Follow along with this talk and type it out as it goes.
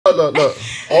look.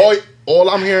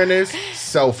 All I'm hearing is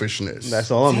selfishness.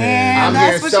 That's all I'm hearing. I'm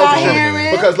hearing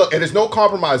selfishness. Because look, and there's no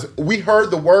compromise. We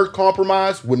heard the word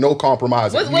compromise with no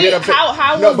compromise. Wait,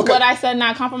 how was what I said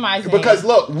not compromising? Because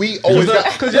look, we always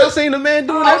because y'all seen the man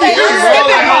doing everything.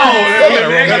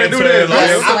 I gotta do this.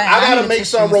 I gotta make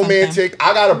something romantic.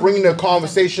 I gotta bring the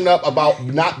conversation up about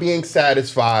not being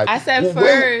satisfied. I said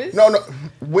first. No.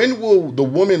 When will the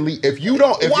woman leave? If you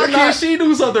don't, why can't she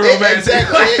do something romantic?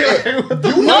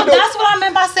 Exactly. No, that's what I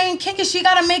meant by saying kinky. She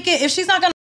gotta make it. If she's not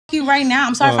gonna you right now,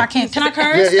 I'm sorry if I can't. Can I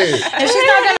curse? Yeah. If she's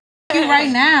not gonna you right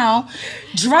now,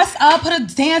 dress up, put a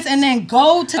dance, and then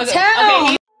go to town.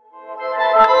 Okay.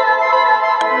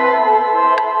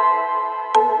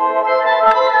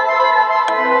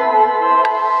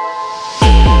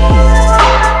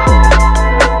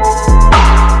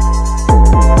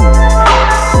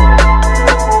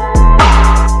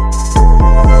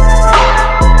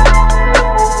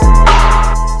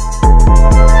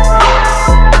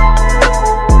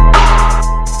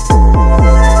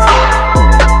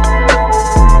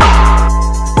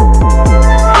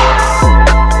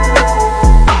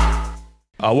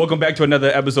 Welcome back to another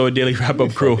episode of Daily Wrap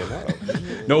Up Crew.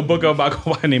 No book up.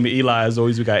 My name is Eli. As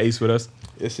always, we got Ace with us.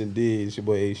 Yes, indeed. It's your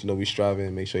boy Ace. You know we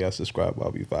striving. Make sure y'all subscribe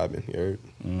while we vibing. You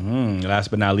heard? Last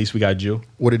but not least, we got Jill.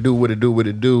 What it do?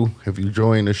 If you're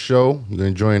enjoying the show, you're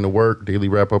enjoying the work,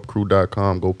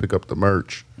 dailyrapupcrew.com. Go pick up the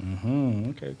merch.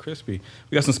 Okay, crispy.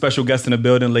 We got some special guests in the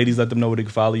building. Ladies, let them know where they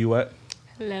can follow you at.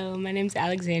 Hello, my name's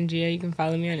Alexandria. You can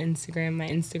follow me on Instagram. My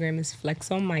Instagram is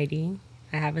FlexAlmighty.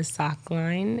 I have a sock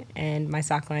line, and my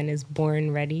sock line is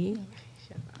Born Ready,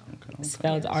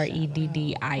 spelled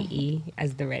REDDIE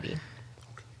as the ready.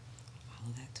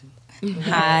 Follow that too.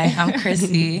 Hi, I'm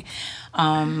Chrissy.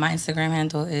 My Instagram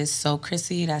handle is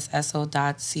SoChrissy. That's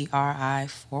SO.CRI,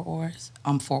 4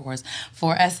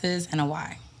 S's and a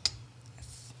Y.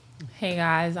 Hey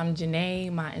guys, I'm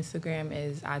Janae. My Instagram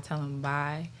is I Tell 'Em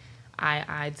Bye,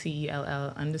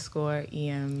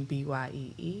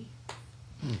 IITELL_EMBYEE.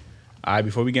 All right,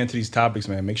 before we get into these topics,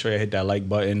 man, make sure you hit that like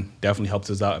button. Definitely helps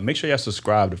us out. And make sure you're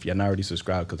subscribed if you're not already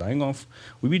subscribed, because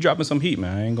we be dropping some heat,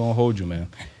 man. I ain't gonna hold you, man.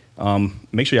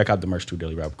 Make sure y'all got the merch too,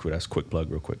 Daily Rap Crew. That's a quick plug,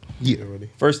 real quick. Yeah.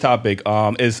 First topic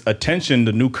is attention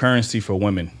the new currency for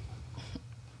women.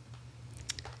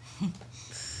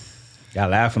 Y'all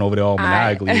laughing over there all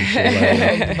maniacally and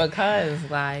shit. Like, because,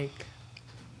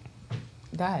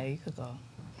 you could go.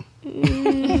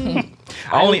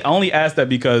 I only ask that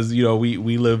because, you know,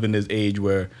 we live in this age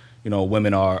where, you know,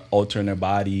 women are altering their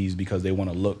bodies because they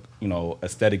want to look, you know,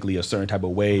 aesthetically a certain type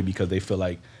of way because they feel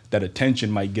like that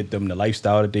attention might get them the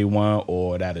lifestyle that they want,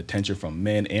 or that attention from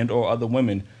men and or other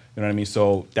women. You know what I mean?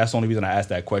 So that's the only reason I asked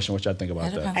that question. What y'all think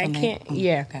about that? I can't,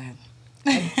 yeah. Go ahead.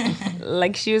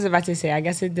 Like she was about to say, I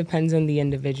guess it depends on the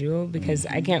individual, because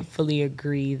I can't fully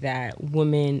agree that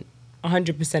 100%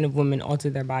 of women alter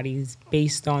their bodies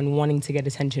based on wanting to get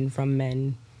attention from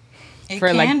men. It for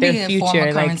can like be their a future, form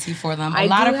of currency for them. A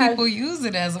lot of people use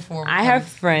it as a form of currency. I have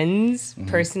friends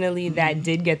personally that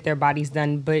did get their bodies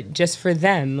done, but just for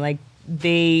them. Like,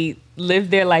 they live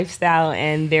their lifestyle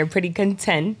and they're pretty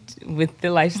content with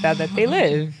the lifestyle that they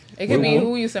live. It could be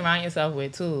who you surround yourself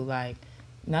with too. Like,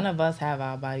 none of us have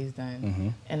our bodies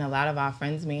done, and a lot of our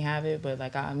friends may have it, but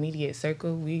like our immediate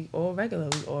circle, we all regular.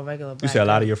 You say a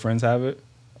lot of your friends have it?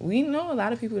 We know a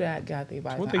lot of people that got their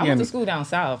bodies done. I went to school down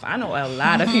south. I know a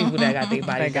lot of people that got their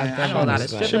bodies done. I know a lot of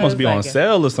strippers. Shit must be on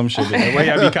sale or some shit. Why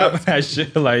y'all be copping that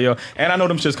shit? Like, yo, and I know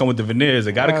them shits come with the veneers.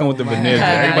 They gotta come with the veneers.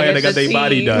 Everybody that got their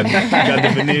body done got the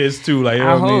veneers too. Like, you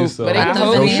know what I mean? So, but the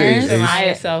veneers, the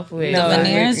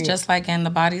veneers, just like in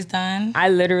the body's done. I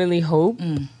literally hope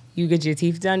you get your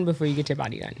teeth done before you get your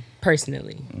body done.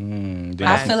 Personally,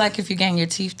 I feel like if you're getting your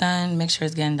teeth done, make sure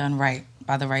it's getting done right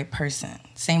by the right person.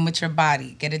 Same with your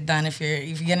body. Get it done. If you're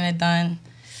getting it done,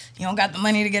 you don't got the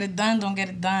money to get it done, don't get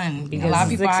it done. Because a lot of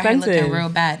people are here looking real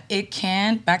bad. It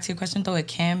can, back to your question though, it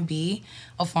can be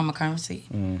a form of currency.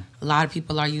 A lot of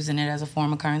people are using it as a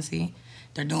form of currency.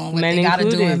 They're doing what they gotta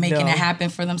do and making it happen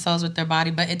for themselves with their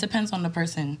body. But it depends on the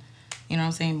person. You know what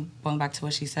I'm saying? Going back to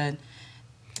what she said.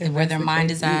 Where their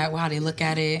mind is at, how they look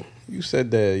at it. You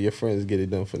said that your friends get it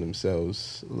done for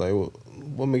themselves. Like,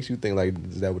 what makes you think, like,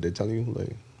 is that what they're telling you?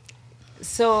 Like,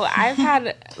 so I've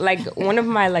had, like, one of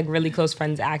my, like, really close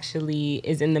friends actually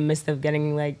is in the midst of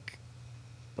getting, like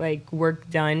work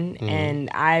done.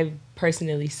 And I've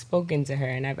personally spoken to her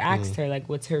and I've asked her, like,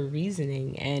 what's her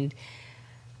reasoning? And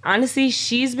honestly,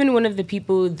 she's been one of the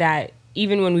people that,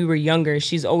 even when we were younger,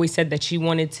 she's always said that she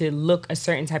wanted to look a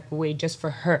certain type of way just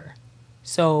for her.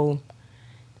 So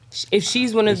if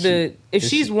she's one of the, if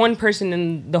she's one person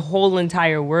in the whole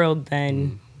entire world,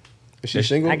 then Is she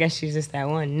single? I guess she's just that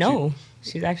one. No,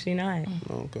 she's actually not.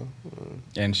 Oh, okay.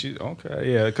 And she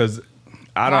yeah, because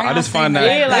I Why just y'all find saying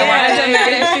that. Yeah, like why does it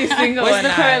matter if she's single What's or the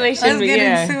not? correlation? Let's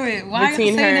get into it. Why between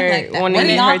you saying her it like that? What wanting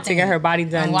do y'all her to think? get her body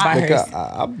done And by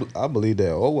why? her? I believe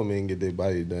that all women get their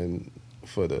body done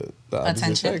for the opposite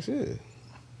Attention. sex. Yeah.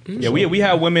 Yeah, we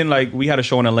had women, like, we had a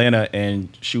show in Atlanta,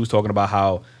 and she was talking about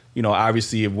how, you know,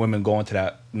 obviously if women go into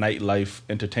that nightlife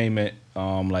entertainment,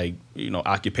 like, you know,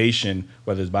 occupation,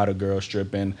 whether it's bottle girl,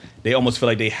 stripping, they almost feel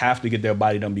like they have to get their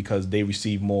body done because they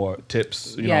receive more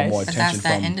tips, you know, Yes. more But attention That's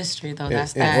that from. industry, though. Yeah,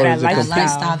 That's yeah. that, That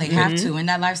lifestyle. They have Mm-hmm. to. In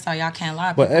that lifestyle, y'all can't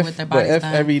lie. But People with their bodies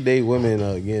done. everyday women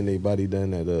are getting their body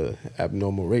done at a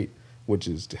abnormal rate, which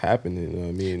is happening. You know what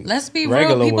I mean, Let's be real.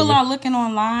 Regular People women- are looking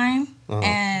online,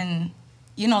 and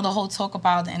you know the whole talk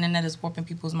about the internet is warping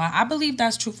people's mind. I believe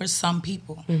that's true for some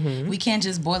people. We can't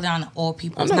just boil it down to all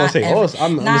people. I'm It's not gonna say every- all.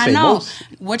 I'm Nah, gonna I say know most.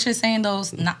 what you're saying.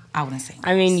 Those, not, I wouldn't say.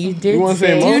 I mean, you did You wanna say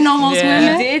say. most? Do you know most Yeah. You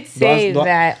women? did say Do I-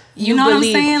 that. You know what I'm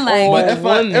believe saying? Like- all But if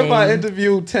I women-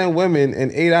 interview 10 women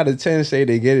and 8 out of 10 say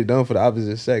they get it done for the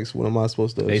opposite sex, what am I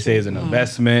supposed to? They say it's an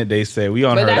investment. They say we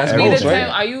on But her. that's That's me the most, right?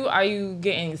 10. Are you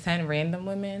getting 10 random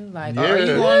women? Like, Yeah. are you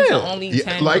going to only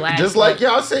 10 like black just like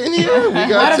women? y'all sitting here, we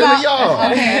got 10 of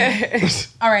y'all. Okay.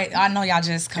 All right. I know y'all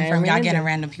just confirmed y'all random. getting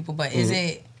random people, but is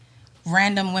it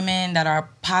random women that are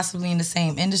possibly in the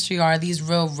same industry, or are these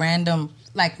real random,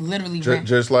 like literally random?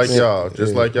 Just like y'all,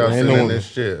 sitting Random in women.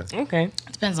 this chair. Okay.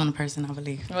 Depends on the person, I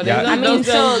believe. Well, Yeah. I mean,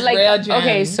 so like, real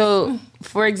okay, gems. so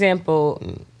for example,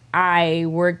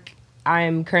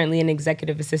 I'm currently an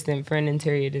executive assistant for an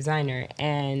interior designer,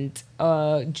 and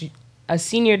a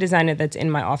senior designer that's in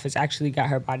my office actually got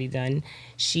her body done.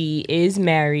 She is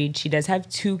married. She does have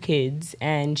 2 kids,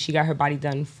 and she got her body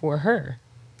done for her.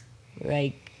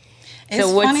 Like, It's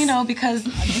so what's- funny though because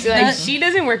like that- she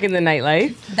doesn't work in the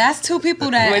nightlife. that's 2 people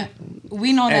that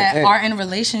we know that are in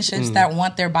relationships that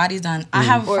want their bodies done. I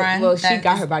have a friend Well, she that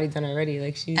got is- her body done already.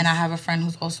 Like she's and I have a friend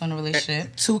who's also in a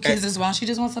relationship, 2 kids as well. She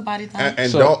just wants her body done. And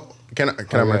So- don't can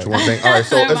I mention one thing? All right,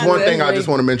 so it's one thing I just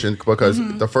want to mention because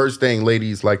Mm-hmm. the first thing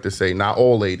ladies like to say, not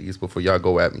all ladies, before y'all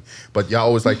go at me, but y'all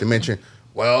always like to mention,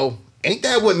 well, ain't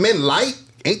that what men like?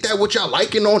 Ain't that what y'all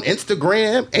liking on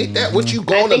Instagram? Ain't that what you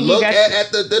going to think you look got-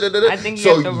 at the da-da-da-da? I think you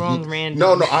got the wrong random.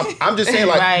 No, I'm just saying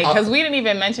like right, because we didn't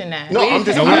even mention that. no, I'm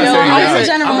just No, I'm we not didn't saying say that. that.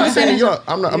 General, I'm just saying,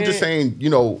 general. I'm just saying, you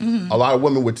know, a lot of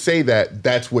women would say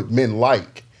that's what men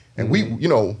like. And we, you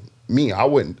know, me,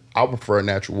 I prefer a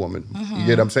natural woman. You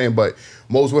get what I'm saying? But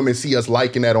most women see us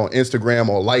liking that on Instagram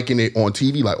or liking it on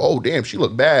TV, like, oh damn, she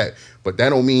look bad. But that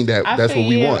don't mean that that's what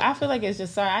we want. I feel like it's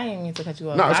just, sorry, I didn't mean to cut you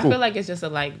off. No, it's I cool. feel like it's just a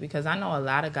like, because I know a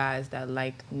lot of guys that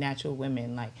like natural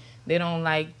women. Like, they don't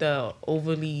like the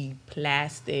overly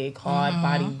plastic, hard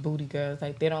body booty girls.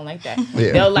 Like, they don't like that.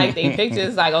 Yeah. They'll like their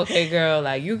pictures, like, okay, girl,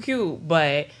 like, you cute.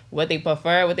 But what they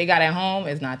prefer, what they got at home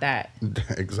is not that.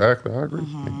 Exactly, I agree.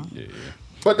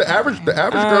 But the average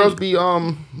girls be you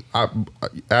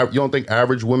don't think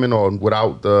average women or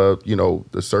without the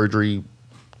the surgery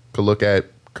could look at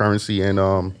currency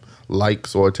and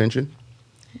likes or attention?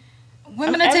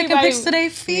 Women are taking Everybody- pics to their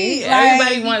feet.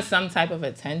 Everybody like, wants some type of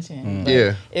attention. But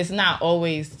Yeah. it's not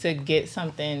always to get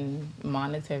something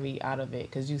monetary out of it,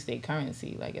 because you say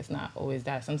currency. Like, it's not always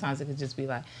that. Sometimes it could just be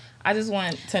like, I just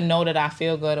want to know that I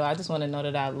feel good, or I just want to know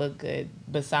that I look good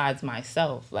besides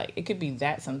myself. Like, it could be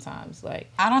that sometimes. Like,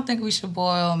 I don't think we should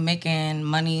boil making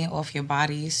money off your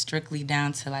body strictly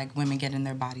down to like women getting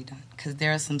their body done, because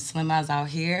there are some slimmers out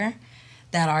here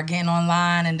that are getting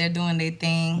online and they're doing their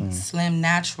thing, slim,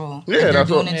 natural. Yeah, and they're that's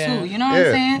doing what- it Yeah. too. You know what Yeah.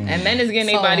 I'm saying? and men is getting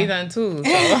their So- body done too. So.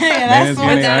 Yeah, Man that's is what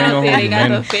getting- I ain't Out gonna there, hold they you, got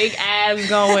man. the fake abs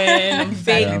going, them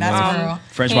fake Exactly, that's real.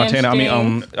 French Montana. I mean,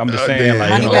 I'm just saying, damn. like,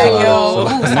 Money you back, know, yo.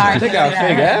 Ooh, sorry. They got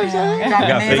fake abs, huh? you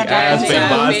got fake abs, fake Yeah,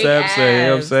 biceps. fake You know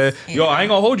what I'm abs. saying? Yo, I ain't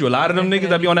gonna hold you. A lot of them niggas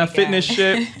that be on that Fake fitness abs.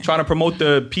 shit, trying to promote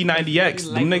the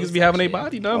P90X, them niggas be having their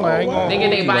body done. Like, I ain't gonna They get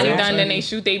hold their you, body man. done, then they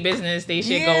shoot their business, they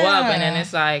shit go up, and then Yeah.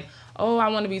 it's like, oh, I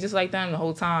want to be just like them the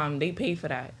whole time. They pay for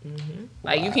that.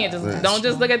 Like, you can't just, don't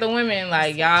just look at the women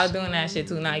like, y'all doing that shit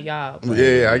too, not y'all.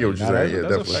 Yeah, I get what you're Nah, saying. Yeah,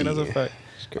 that's a definitely. fact. That's a fact.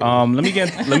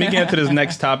 Let me get into this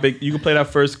next topic. You can play that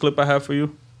first clip I have for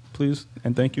you, please,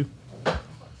 and thank you.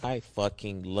 I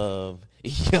fucking love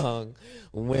young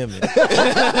women.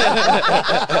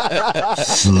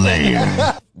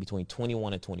 Slayer. Between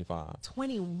 21 and 25.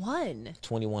 21.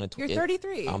 21 and 20. You're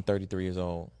 33. I'm 33 years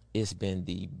old. It's been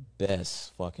the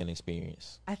best fucking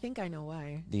experience. I think I know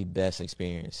why. The best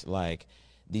experience. Like,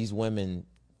 these women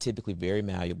typically very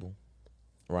malleable,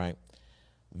 right?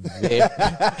 Very,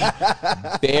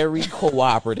 very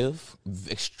cooperative,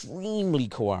 extremely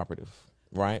cooperative,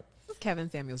 right? Kevin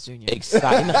Samuels Jr.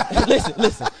 Exciting. No,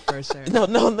 listen. For sure.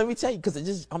 No, let me tell you, because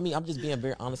I'm just being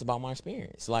very honest about my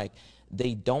experience. Like,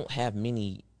 they don't have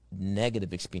many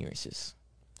negative experiences,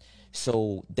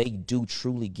 so they do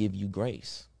truly give you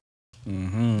grace. I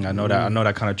know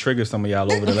that kind of triggers some of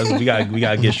y'all over there. We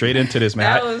gotta get straight into this,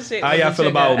 man. How y'all feel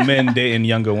about men dating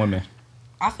younger women?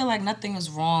 I feel like nothing is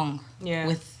wrong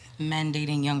with men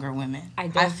dating younger women.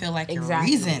 I feel like your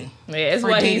reason it's for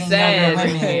what he dating said.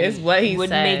 younger women It's what he would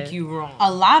said. make you wrong.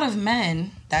 A lot of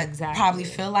men that probably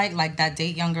feel like that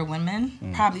date younger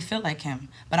women probably feel like him.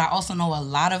 But I also know a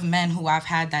lot of men who I've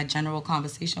had that general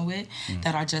conversation with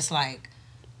that are just like,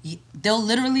 they'll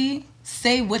literally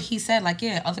say what he said. Like,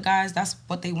 yeah, other guys, that's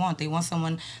what they want. They want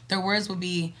someone, their words would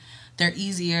be, they're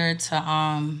easier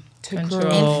to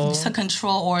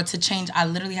control or to change. I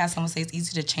literally had someone say it's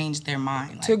easy to change their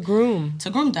mind. Like, to groom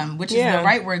them, which is the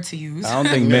right word to use. I don't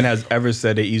think men has ever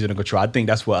said they're easier to control. I think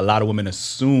that's what a lot of women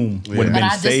assume when men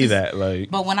say that.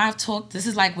 Like, but when I've talked, this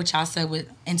is like what y'all said with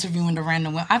interviewing the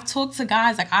random women. I've talked to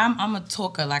guys, like I'm a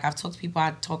talker. Like I've talked to people,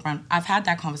 I talk around. I've had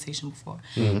that conversation before.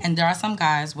 And there are some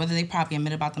guys, whether they probably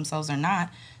admit about themselves or not,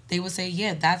 they would say,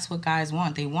 yeah, that's what guys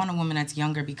want. They want a woman that's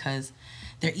younger because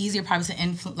they're easier probably to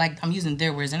influence. Like, I'm using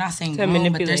their words. They're not saying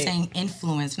groom, but they're saying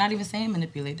influence. Not even saying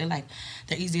manipulate. They're like,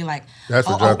 they're easier like,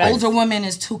 older woman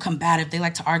is too combative. They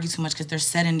like to argue too much because they're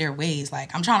set in their ways.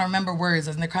 Like, I'm trying to remember words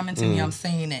as they're coming to me, I'm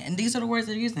saying it. And these are the words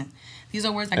they're using. These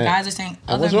are words that guys are saying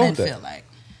other men feel like.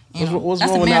 What's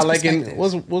wrong with not liking?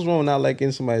 What's wrong with not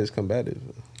liking somebody that's combative?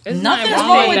 Nothing's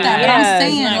wrong with that, but I'm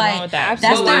saying like that's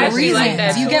their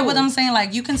reason. You get what I'm saying?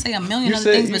 Like you can say a million other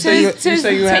things, but you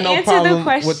say you had no problem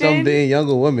with them dating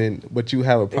younger women, but you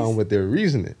have a problem with their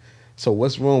reasoning. So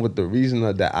what's wrong with the reason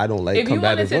that I don't like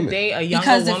combative women? If you wanted to date a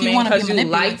younger woman because you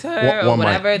liked her or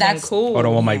whatever, then cool. Hold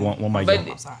on, one mic.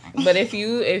 But if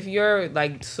you're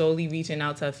like solely reaching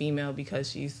out to a female because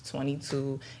she's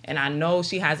 22 and I know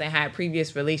she hasn't had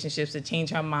previous relationships to change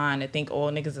her mind and think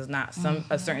all niggas is not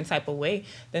a certain type of way,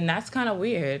 then that's kind of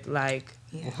weird. Like.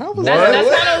 That's kind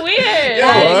of weird.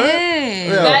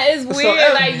 That is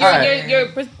weird.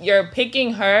 Like you're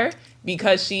picking her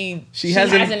because she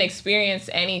hasn't experienced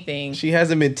anything. She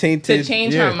hasn't been tainted to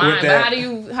change her mind.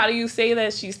 But how do you say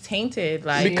that she's tainted?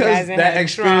 Like because that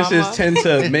experiences tend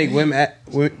to make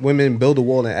women build a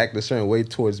wall and act a certain way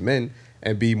towards men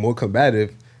and be more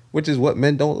combative, which is what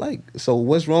men don't like. So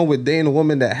what's wrong with dating a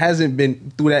woman that hasn't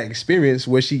been through that experience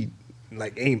where she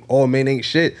like all men ain't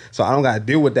shit, so I don't gotta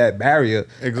deal with that barrier.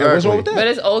 Exactly. What's wrong with that? But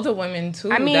it's older women too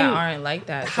that aren't like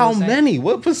that. How many?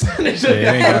 What percentage?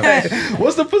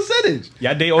 What's the percentage?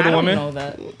 Y'all date older women? I don't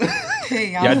know that.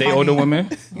 Y'all date older women?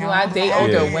 Do I date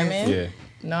older women? Yeah.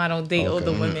 No, I don't date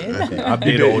older women. I've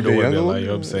dated older women, like, you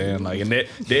know what I'm saying? Like, and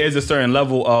there is a certain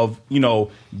level of,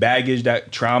 baggage,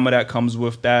 that trauma that comes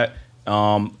with that.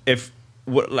 I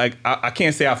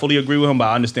can't say I fully agree with him, but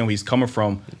I understand where he's coming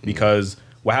from because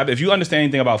what happens if you understand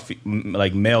anything about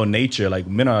like male nature, like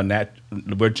men are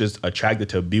we're just attracted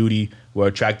to beauty, we're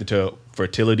attracted to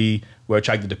fertility, we're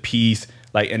attracted to peace.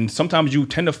 Like, and sometimes you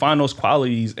tend to find those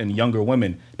qualities in younger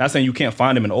women. Not saying you can't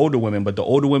find them in older women, but the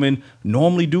older women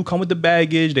normally do come with the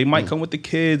baggage. They might come with the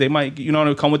kids. They might,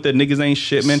 come with the niggas ain't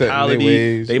shit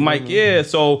mentality. They might,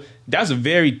 So that's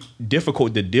very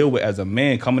difficult to deal with as a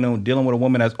man, coming in dealing with a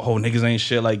woman as, niggas ain't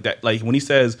shit like that. Like when he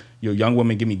says, your young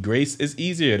women give me grace, it's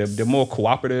easier. They're more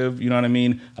cooperative. You know what I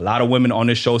mean? A lot of women on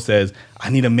this show says, I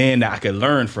need a man that I can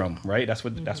learn from, right? That's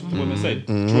what the women say.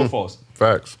 True or false?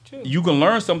 Facts. You can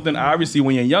learn something, obviously,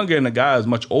 when you're younger and the guy is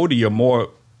much older, you're more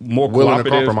willing to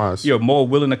compromise. You're more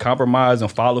willing to compromise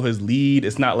and follow his lead.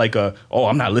 It's not like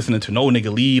I'm not listening to no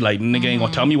nigga lead. Like, nigga ain't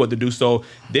gonna tell me what to do. So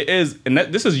there is, and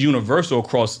this is universal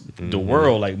across the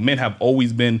world. Like, men have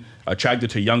always been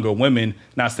attracted to younger women.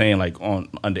 Not saying like on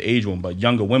underage women, but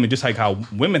younger women. Just like how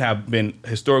women have been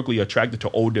historically attracted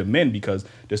to older men, because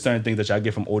there's certain things that y'all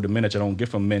get from older men that you don't get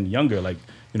from men younger. Like,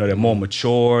 they're more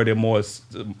mature. They're more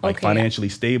financially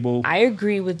stable. I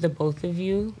agree with the both of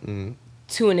you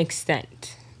to an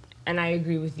extent. And I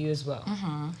agree with you as well.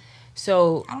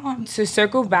 So to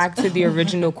circle back to the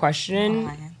original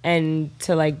question and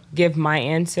to give my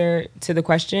answer to the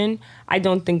question, I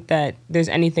don't think that there's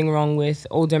anything wrong with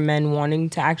older men wanting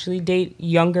to actually date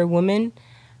younger women.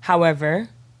 However,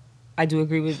 I do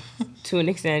agree with, to an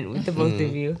extent, with the both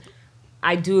of you.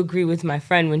 I do agree with my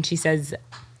friend when she says,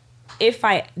 if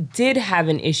I did have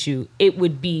an issue, it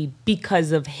would be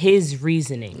because of his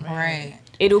reasoning. Right.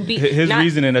 It'll be his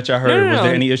reasoning that y'all heard. Was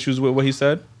there any issues with what he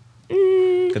said?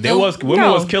 Because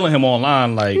women was killing him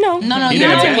online. Like, no. He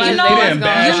didn't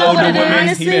bash older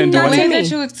women. He didn't do the way anything.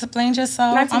 that you explained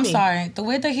yourself, I'm sorry. The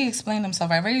way that he explained himself,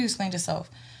 right? The way you explained yourself,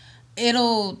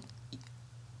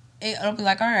 it'll be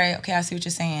like, all right, okay, I see what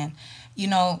you're saying. You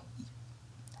know,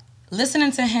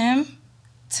 listening to him,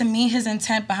 to me, his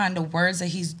intent behind the words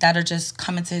that are just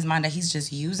coming to his mind that he's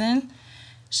just using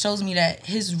shows me that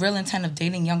his real intent of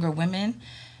dating younger women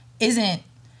isn't,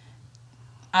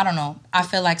 I don't know. I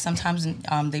feel like sometimes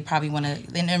they probably want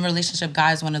to, in a relationship,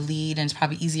 guys want to lead, and it's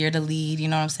probably easier to lead, you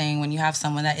know what I'm saying, when you have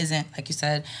someone that isn't, like you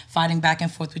said, fighting back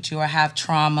and forth with you or have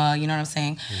trauma, you know what I'm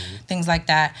saying, things like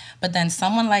that. But then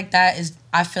someone like that is,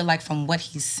 I feel like from what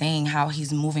he's saying, how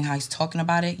he's moving, how he's talking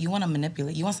about it, you want to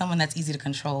manipulate. You want someone that's easy to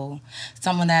control.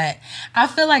 Someone that, I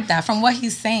feel like that from what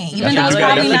he's saying. Even though it's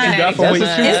probably not,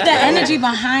 it's the energy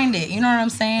behind it. You know what I'm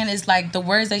saying? It's like the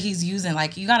words that he's using.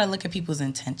 Like, you got to look at people's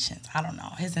intentions. I don't know.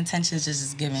 His intentions just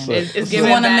is giving. It's giving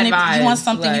bad vibes. You want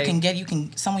something like,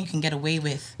 someone you can get away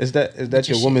with. Is that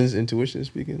your woman's intuition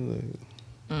speaking?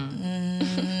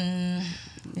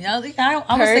 Yeah,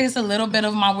 I would say it's a little bit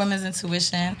of my women's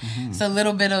intuition. It's a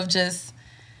little bit of just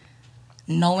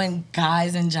knowing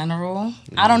guys in general.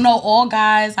 I don't know all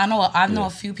guys. I know a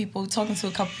few people, talking to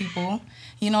a couple people,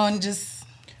 you know, and just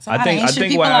I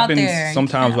think what happens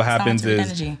sometimes, what happens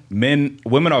is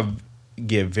women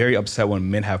get very upset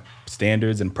when men have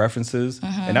standards and preferences.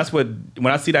 And that's when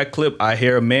I see that clip, I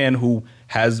hear a man who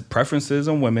has preferences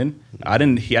on women. I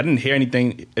didn't hear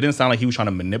anything. It didn't sound like he was trying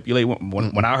to manipulate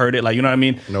when I heard it. Like, you know what I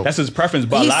mean? Nope. That's his preference.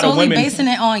 But he's a lot of women, basing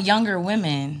it on younger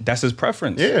women. That's his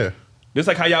preference. Yeah. Just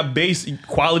like how y'all base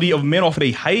quality of men off of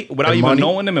their height without even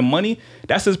knowing them, and money.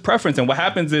 That's his preference. And what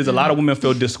happens is a lot of women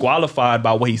feel disqualified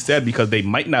by what he said because they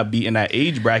might not be in that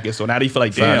age bracket. So now they feel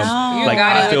like, damn,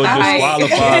 I feel disqualified.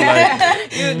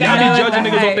 Like, y'all be judging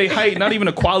niggas off their height, not even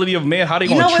the quality of man. How they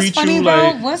gonna treat funny, you? Bro?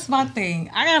 Like, what's my thing?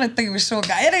 I gotta think with short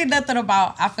guy. It ain't nothing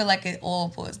about. I feel like it all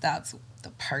boils down to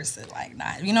the person. Like,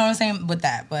 not, you know what I'm saying with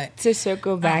that. But to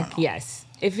circle back, yes,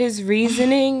 if his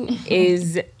reasoning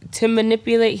is to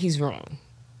manipulate, he's wrong.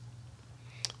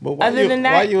 But why other than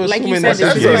that, like you said,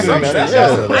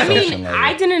 I mean,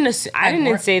 I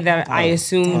didn't say that I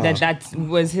assumed that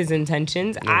was his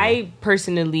intentions. Yeah. I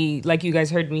personally, like you guys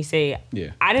heard me say,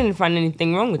 I didn't find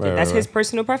anything wrong with it. That's his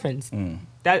personal preference.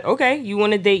 That okay, you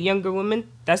want to date younger women?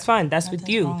 That's fine. That's with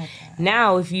you.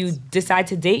 Now, if you decide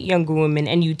to date younger women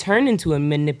and you turn into a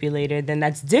manipulator, then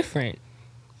that's different.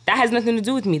 That has nothing to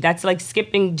do with me. That's like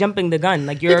jumping the gun.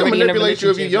 Like, you're already in a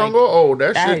relationship. You if you're young or old.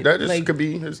 That just like, could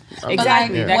be his.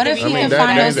 Exactly. What if he can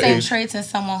find those same traits in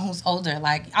someone who's older?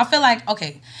 Like, I feel like,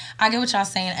 okay, I get what y'all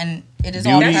saying, and it is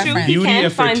all preference. Beauty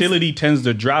and fertility tends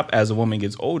to drop as a woman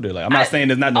gets older. Like, I'm not saying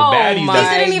there's not no baddies.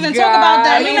 He didn't even talk about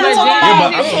that. He's not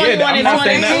talking about. I'm not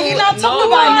saying that. He's not talking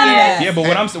about none of that. Yeah, but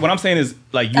what I'm saying is,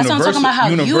 like, that's what I'm talking about. How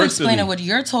you explain it, what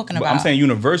you're talking about. I'm saying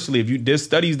universally. There's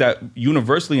studies that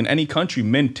universally in any country,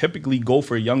 men typically go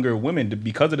for younger women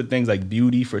because of the things like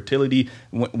beauty, fertility.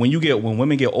 When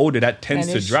women get older, that tends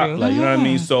to drop. True. Like, you know what I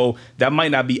mean? So that might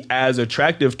not be as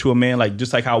attractive to a man. Like,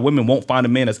 just like how women won't find a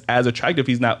man that's as attractive if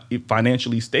he's not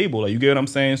financially stable. Like, you get what I'm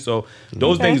saying? So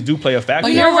those things do play a factor.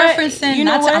 But you're referencing. You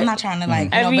know what? I'm not trying to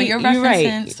like. But you're referencing.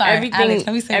 Right. Sorry, everything. Alex,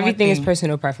 let me say everything is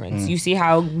personal preference. You see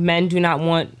how men do not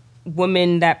want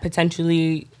women that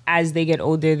potentially, as they get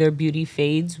older, their beauty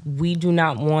fades. We do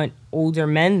not want older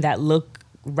men that look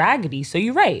raggedy. So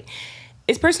you're right.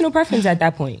 It's personal preference at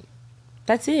that point.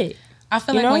 That's it. I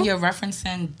feel like when you're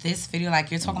referencing this video,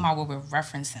 like, you're talking about what we're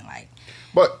referencing. Like,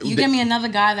 but you give me another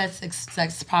guy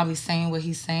that's probably saying what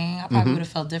he's saying, I probably would have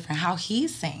felt different. How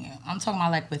he's saying it, I'm talking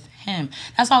about like with him.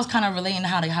 That's why I was kind of relating to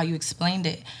how you explained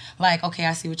it. Like, okay,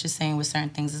 I see what you're saying with certain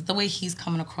things. It's the way he's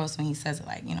coming across when he says it.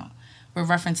 Like, you know, we're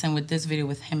referencing with this video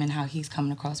with him and how he's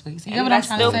coming across what he's saying. You know what I'm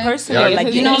trying to say? Personal. Yeah.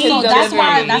 Like, you know, so that's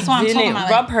why I'm talking about.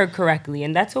 Rub her correctly,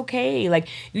 and that's okay. Like,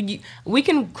 we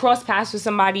can cross paths with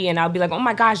somebody, and I'll be like, oh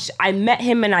my gosh, I met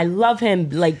him and I love him.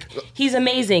 Like, he's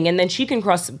amazing. And then she can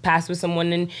cross paths with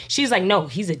someone, and she's like, no,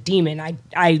 he's a demon.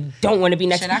 I don't want to be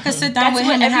next to him. I could sit down with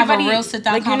him and have a real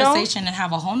sit-down conversation and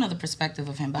have a whole nother perspective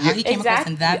of him. But how he came across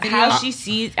in that video,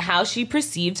 how she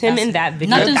perceeds him in that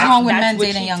video. Nothing's wrong with men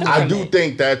dating younger women. I do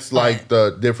think that's like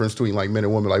the difference between like men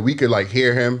and women. Like, we could like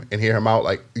hear him and hear him out.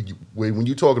 Like, when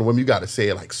you talking to women, you got to say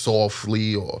it like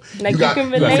softly, or like your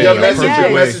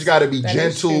message got to be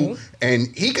gentle,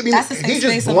 and he could be he's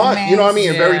just blunt. You know what I mean?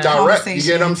 And very direct. You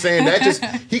get what I'm saying? That just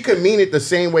he could mean it the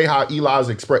same way how Eli's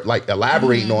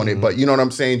elaborating on it. But you know what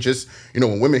I'm saying? Just, you know,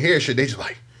 when women hear shit, they just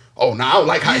like, oh, nah, I don't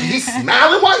like how he's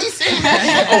smiling while he's saying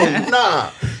that shit. Oh,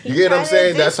 nah. You get what I'm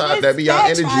saying? That's how that be our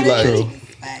energy. Like,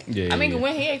 fact. I mean,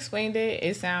 when he explained it,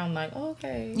 it sounded like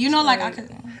okay. You know, like I could.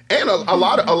 And a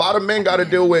lot of men got to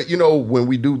deal with, you know, when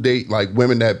we do date like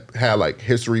women that had like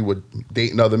history with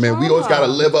dating other men, we always got to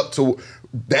live up to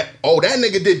that. Oh, that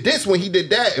nigga did this when he did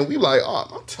that, and we like, oh,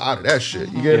 I'm tired of that shit.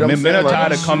 You get what I'm saying? Men are Like,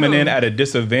 tired of coming in at a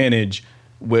disadvantage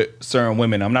with certain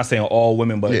women. I'm not saying all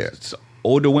women, but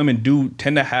older women do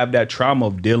tend to have that trauma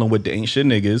of dealing with the ain't shit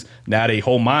niggas. Now their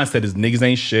whole mindset is niggas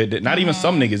ain't shit. Not even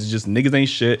some niggas, it's just niggas ain't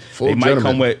shit. They might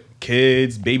come with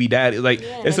kids, baby daddy. Like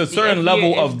it's a certain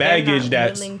level of baggage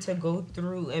that's willing to go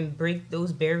through and break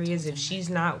those barriers. If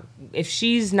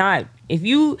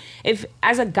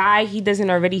as a guy he doesn't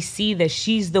already see that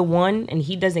she's the one, and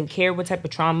he doesn't care what type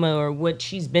of trauma or what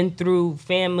she's been through,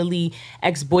 family,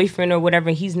 ex-boyfriend or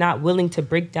whatever, he's not willing to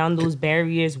break down those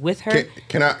barriers with her.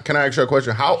 Can I ask you a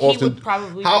question? How often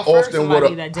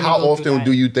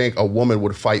do you think a woman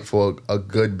would fight for a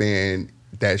good man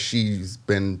that she's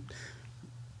been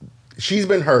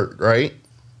hurt, right?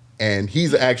 And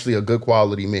he's actually a good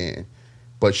quality man,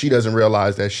 but she doesn't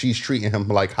realize that she's treating him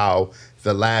like how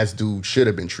the last dude should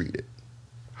have been treated.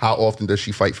 How often does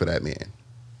she fight for that man?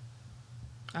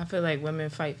 I feel like women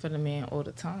fight for the man all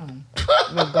the time,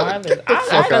 regardless.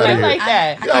 I feel like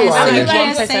that. You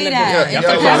can't say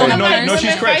that. No,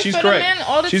 she's correct. She's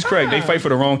correct. She's correct. They fight for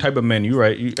the wrong type of men. You're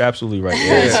right. You're absolutely right.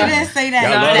 Yeah. She didn't say that.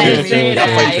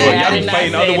 Y'all be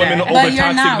fighting other women over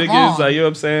toxic niggas. Like, you know what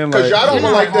I'm saying? Because y'all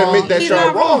don't like to admit that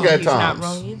y'all wrong at times. Not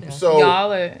wrong either. So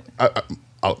y'all are.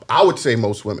 I would say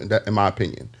most women, that in my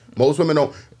opinion, most women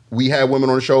don't. We have women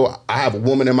on the show. I have a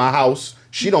woman in my house.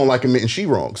 She don't like admitting she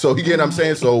wrong. So you get what I'm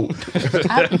saying? So,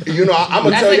 you know, I'm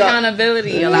going to tell y'all. That's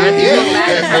accountability. A lot of people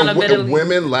lack accountability.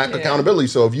 Women lack accountability.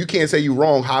 So if you can't say you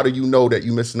wrong, how do you know that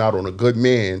you're missing out on a good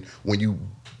man when you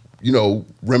know,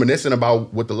 reminiscing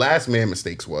about what the last man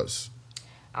mistakes was?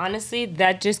 Honestly,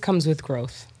 that just comes with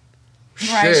growth.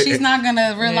 Right, she's not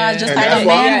gonna realize just like a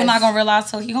man who's not gonna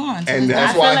realize till he gone. And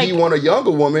that's why he want a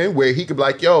younger woman where he could be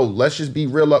like, yo, let's just be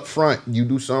real up front. You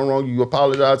do something wrong, you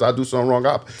apologize. I do something wrong.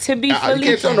 You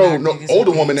can't tell no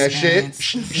older woman that shit.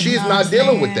 She's not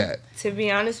dealing with that. To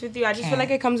be honest with you, I just feel like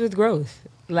it comes with growth.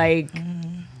 Like,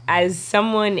 as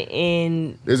someone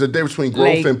in... There's a difference between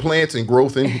growth in plants and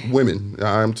growth in women.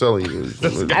 I'm telling you.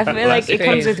 I feel like it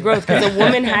comes with growth because a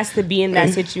woman has to be in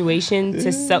that situation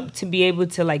to be able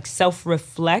to, like,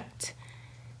 self-reflect,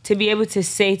 to be able to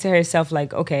say to herself,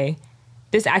 like, okay,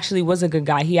 this actually was a good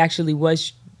guy. He actually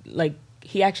was, like...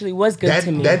 He actually was good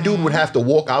to me. That dude would have to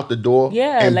walk out the door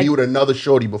and be with another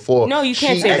shorty before. No, you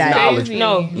can't say that.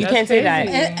 No, you can't say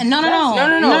that.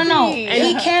 No. And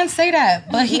he can say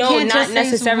that, but he can't not just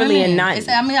necessarily and not.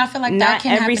 I mean, I feel like that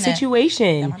can happen. Not every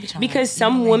situation, because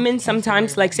some women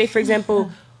sometimes, like, say for example,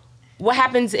 what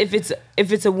happens if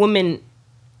it's a woman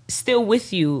still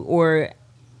with you, or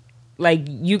like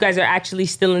you guys are actually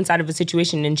still inside of a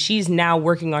situation and she's now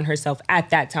working on herself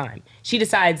at that time. She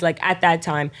decides, like, at that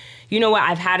time, you know what,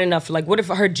 I've had enough. Like, what if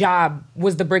her job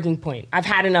was the breaking point? I've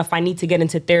had enough. I need to get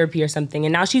into therapy or something.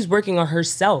 And now she's working on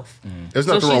herself. There's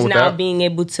nothing wrong with that. So she's now being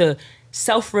able to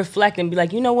self-reflect and be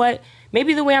like, you know what,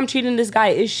 maybe the way I'm treating this guy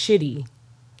is shitty.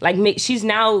 Like, she's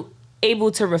now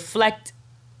able to reflect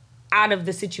out of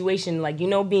the situation, like, you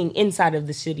know, being inside of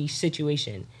the shitty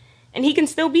situation. And he can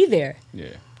still be there. Yeah.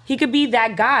 He could be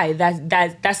that guy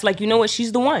that's like, you know what,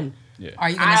 she's the one. Yeah. Are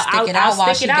you gonna stick it out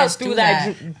while she gets through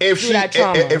that? That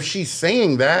trauma? If she's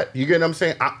saying that, you get what I'm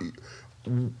saying?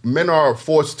 Men are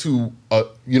forced to,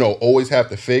 always have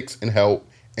to fix and help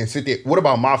and sit there. What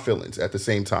about my feelings at the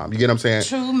same time? You get what I'm saying?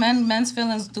 True, men's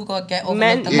feelings do go get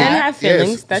overlooked. Men have feelings.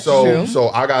 Yes. That's true. So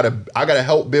I gotta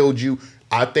help build you.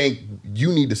 I think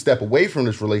you need to step away from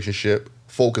this relationship,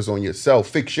 focus on yourself,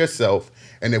 fix yourself.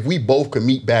 And if we both can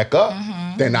meet back up,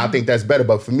 then I think that's better.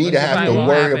 But for me to have to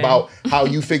worry about how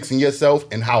you fixing yourself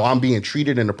and how I'm being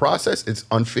treated in the process, it's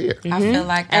unfair. I feel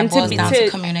like that boils down to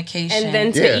communication. And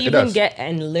then to even get,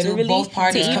 and literally,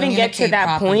 to even get to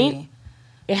that point,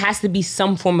 it has to be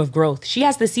some form of growth. She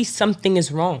has to see something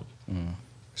is wrong.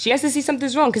 She has to see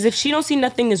something's wrong. Because if she don't see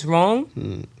nothing is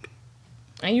wrong...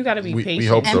 And you got to be patient. We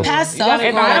hope so. And past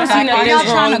self-growth. Are y'all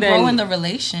trying to grow in the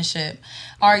relationship?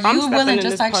 Are you willing,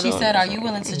 just like she said, are you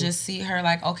willing to just see her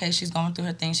like, okay, she's going through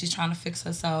her thing. She's trying to fix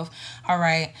herself. All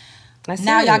right.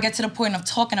 Now y'all get to the point of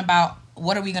talking about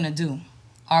what are we going to do?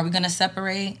 Are we going to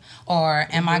separate? Or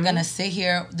am I going to sit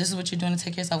here? This is what you're doing to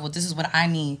take care of yourself. Well, this is what I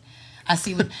need. I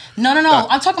see what... No.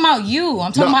 I'm talking about you.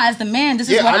 I'm talking about as the man. This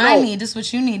is what I need. This is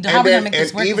what you need. How are we going to make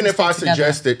this work? Even if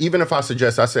I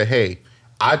suggest, I say, hey,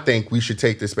 I think we should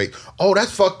take this space. Oh,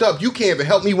 that's fucked up. You can't even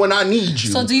help me when I need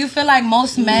you. So do you feel like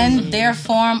most men, their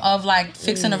form of like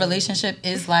fixing a relationship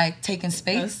is like taking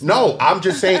space? No, I'm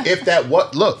just saying if that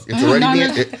look, it's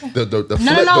already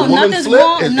the woman flip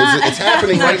wrong. it's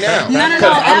happening right now. No,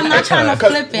 I'm not trying to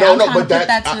flip it. I'm trying to put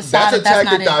that to the side. That's a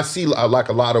tactic that I see like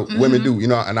a lot of women do, you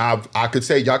know, and I could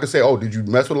say, y'all could say, oh, did you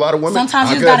mess with a lot of women?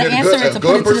 Sometimes you gotta answer it to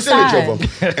put it to the side. Of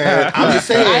them. And I'm just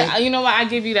saying. You know what, I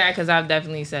give you that because I've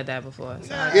definitely said that before.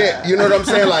 So yeah, you know what I'm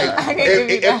saying? Like,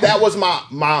 if that was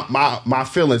my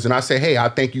feelings, and I say, hey, I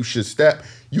think you should step.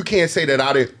 You can't say that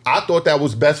I didn't. I thought that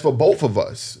was best for both of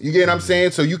us. You get what I'm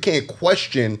saying? So you can't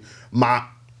question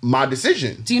my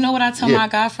decision. Do you know what I tell my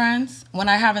guy friends when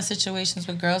I have in situations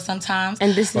with girls sometimes?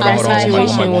 And this is that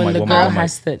situation when the girl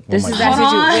has to. This is that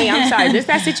situation. Wait, I'm sorry. This is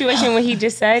that situation when he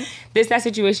just said. This is that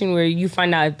situation where you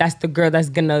find out if that's the girl that's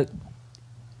gonna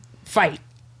fight.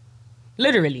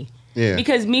 Literally. Yeah.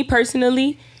 Because me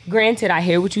personally, granted, I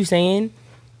hear what you're saying,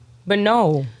 but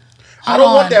no. I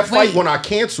don't want that fight when I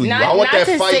cancel you. I want that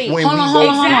fight when we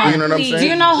both. You know what I'm saying? Do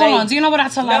you know? Hold on. Do you know what I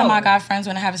tell a lot of my guy friends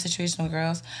when I have a situation with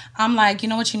girls? I'm like, you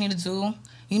know what you need to do?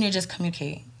 You need to just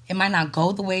communicate. It might not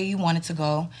go the way you want it to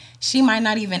go. She might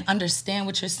not even understand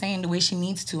what you're saying the way she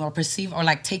needs to, or perceive, or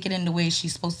like take it in the way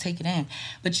she's supposed to take it in.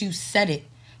 But you said it.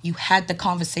 You had the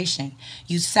conversation.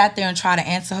 You sat there and tried to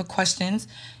answer her questions.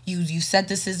 You said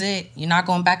this is it. You're not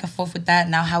going back and forth with that.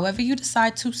 Now, however you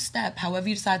decide to step, however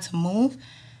you decide to move,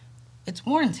 it's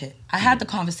warranted. I had the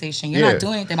conversation. You're not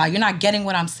doing anything about it. You're not getting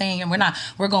what I'm saying. And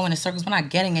we're going in circles. We're not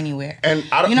getting anywhere. And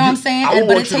you know what I'm saying? I don't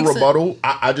want you to rebuttal.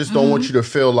 I just don't want you to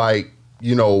feel like,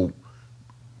 you know,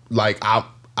 like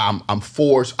I'm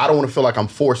forced. I don't want to feel like I'm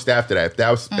forced after that. If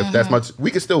that's my,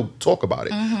 we can still talk about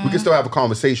it. We can still have a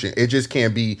conversation. It just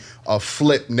can't be a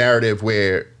flip narrative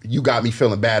where you got me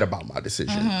feeling bad about my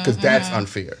decision, because that's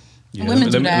unfair. Yeah, Women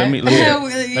do that.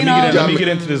 Let me get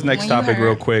into this next topic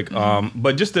real quick.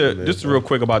 But just real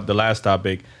quick about the last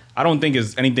topic. I don't think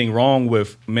there's anything wrong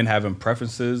with men having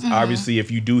preferences. Obviously,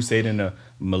 if you do say it in a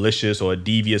malicious or a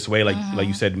devious way, like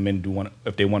you said, men do want,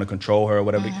 if they want to control her or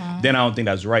whatever, then I don't think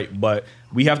that's right. But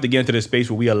we have to get into this space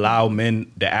where we allow men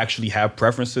to actually have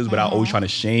preferences without always trying to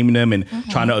shame them and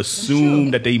trying to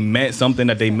assume that they meant something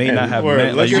that they may not have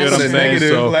meant. Like, you know what I'm saying?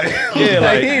 So, yeah,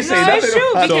 like, he ain't say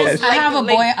nothing. I have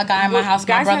a guy in my house,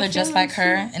 my brother just like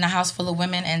her, in a house full of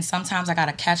women, and sometimes I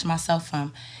gotta catch myself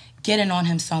from getting on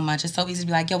him so much. It's so easy to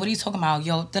be like, yo, what are you talking about?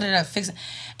 Yo, fix it.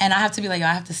 And I have to be like, yo,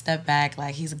 I have to step back.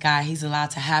 Like, he's a guy. He's allowed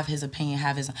to have his opinion,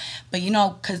 have his... But, you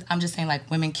know, because I'm just saying,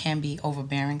 like, women can be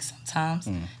overbearing sometimes.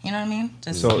 You know what I mean?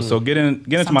 Just so get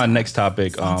into my next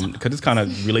topic, because this kind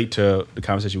of relate to the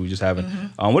conversation we just having.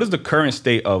 What is the current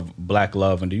state of black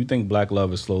love, and do you think black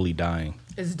love is slowly dying?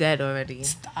 It's dead already.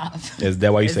 Stop. Is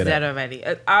that why you said that? It's dead already.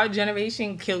 Our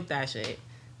generation killed that shit.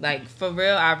 Like, for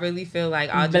real, I really feel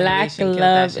like our generation killed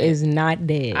that shit. Black love is not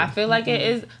dead. I feel like it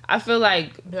is. I feel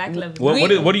like black love. What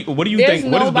do you think? What is black love to you? There's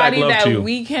nobody that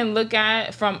we can look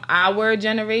at from our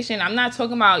generation. I'm not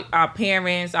talking about our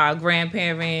parents, our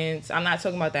grandparents. I'm not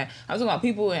talking about that. I'm talking about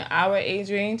people in our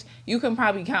age range. You can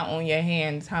probably count on your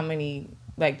hands how many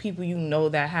like people you know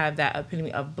that have that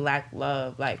epitome of black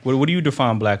love. Like, what do you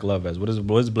define black love as? What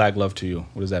is black love to you?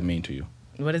 What does that mean to you?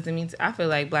 What does it mean? I feel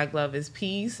like black love is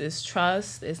peace, it's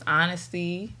trust, it's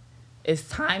honesty, it's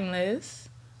timeless.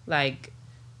 Like,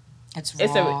 it's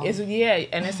raw.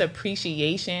 And it's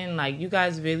appreciation. Like, you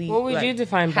guys really what would you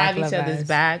define black love have each other's as?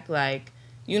 Back. Like,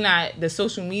 you're not the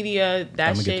social media.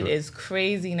 That shit is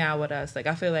crazy now with us. Like,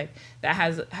 I feel like that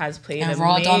has played a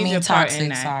raw major don't mean part toxic, in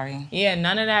that. Sorry. Yeah,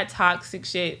 none of that toxic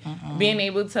shit. Being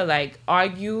able to like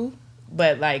argue,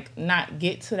 but like not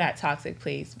get to that toxic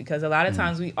place, because a lot of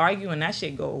times we argue and that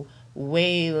shit go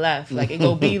way left, like it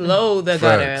go below the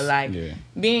gutter. Like,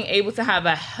 being able to have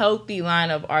a healthy line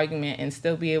of argument and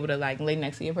still be able to like lay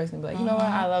next to your person and be like, you know what,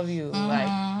 I love you. Like,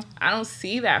 I don't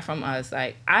see that from us.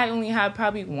 Like, I only have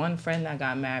probably one friend that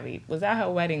got married. Was at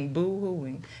her wedding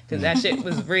boo-hooing because that shit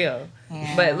was real.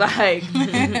 But like,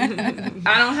 I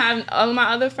don't have all of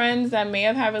my other friends that may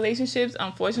have had relationships,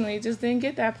 unfortunately just didn't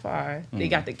get that far. They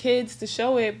got the kids to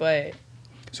show it, but...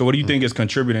 So what do you think is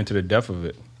contributing to the death of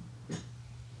it?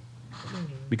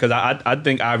 Because I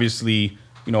think obviously,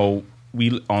 you know,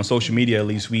 we on social media at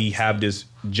least, we have this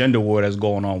gender war that's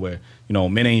going on where, you know,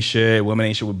 men ain't shit, women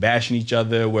ain't shit, we're bashing each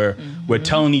other, we're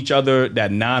telling each other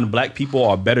that non-black people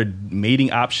are better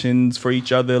mating options for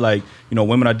each other. Like, you know,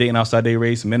 women are dating outside their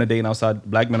race, men are dating outside,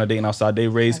 black men are dating outside their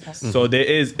race. So there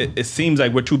is, it seems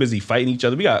like we're too busy fighting each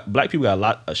other. Black people got a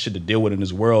lot of shit to deal with in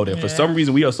this world, and for some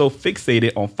reason we are so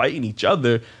fixated on fighting each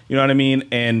other, you know what I mean?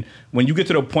 And when you get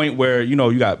to the point where, you know,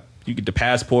 you got you get the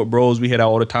passport bros. We hear that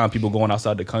all the time. People going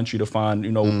outside the country to find,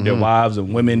 you know, their wives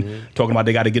and women talking about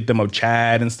they got to get them a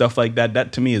Chad and stuff like that.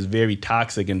 That to me is very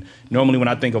toxic. And normally when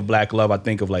I think of black love, I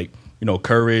think of like, you know,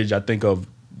 courage. I think of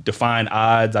defying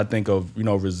odds. I think of, you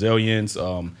know, resilience.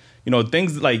 You know,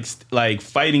 things like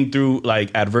fighting through like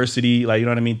adversity, like, you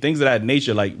know what I mean? Things of that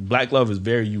nature. Like black love is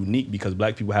very unique because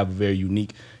black people have a very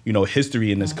unique, you know,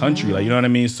 history in this country. Like, you know what I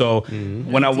mean? So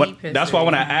that's why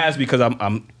when I ask, because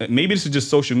I'm maybe this is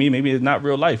just social media, maybe it's not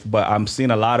real life, but I'm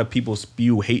seeing a lot of people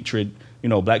spew hatred. You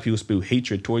know, black people spew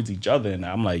hatred towards each other, and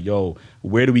I'm like, yo,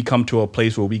 where do we come to a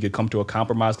place where we could come to a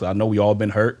compromise? Because I know we all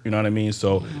been hurt. You know what I mean?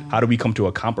 So how do we come to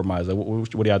a compromise? Like, what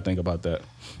do y'all think about that?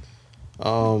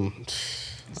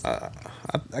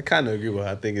 I kind of agree with her.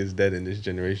 I think it's dead in this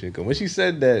generation. Because when she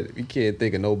said that we can't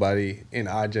think of nobody in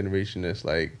our generation that's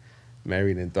like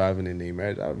married and thriving in their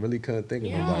marriage, I really couldn't think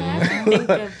of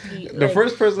nobody. The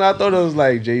first person I thought of was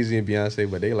like Jay-Z and Beyonce,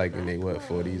 but they like in their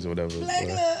 40s or whatever.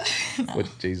 What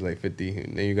Jay-Z like 50,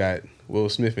 and then you got Will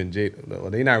Smith and Jada. Well,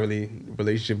 they not really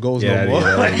relationship goals no more.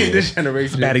 Like in this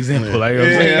generation, bad example. Like,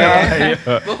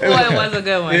 before it was a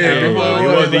good one.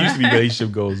 There used to be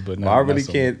relationship goals, but now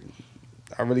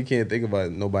I really can't think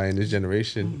about nobody in this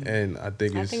generation, and I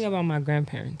think about my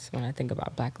grandparents when I think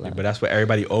about black love. Yeah, but that's what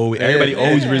everybody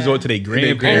always resort to their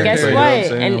grandparents. And guess right?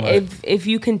 what? And if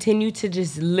you continue to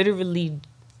just literally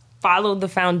follow the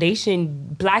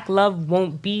foundation, black love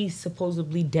won't be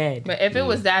supposedly dead. But if it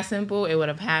was that simple, it would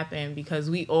have happened because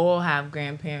we all have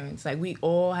grandparents. Like we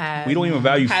all have. We don't even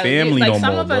value family no more, bro.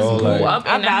 Some of us grew up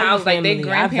in the house, like their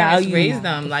grandparents raised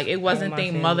them. Like it wasn't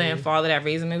their mother and father that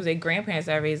raised them; it was their grandparents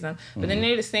that raised them. But then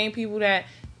they're the same people that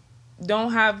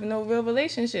don't have no real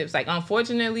relationships. Like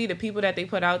unfortunately, the people that they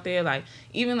put out there, like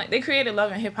even like they created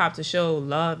Love and Hip Hop to show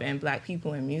love and black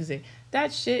people in music.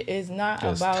 That shit is not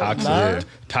about toxic, love.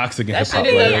 Toxic and hip hop.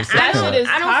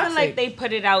 I don't feel like they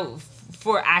put it out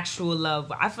for actual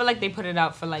love. I feel like they put it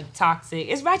out for like toxic.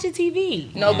 It's ratchet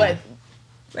TV. No, but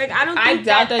like I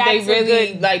doubt that they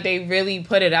really they really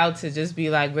put it out to just be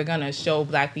like, we're gonna show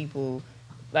black people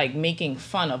like making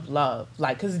fun of love,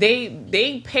 like because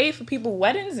they pay for people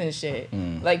weddings and shit.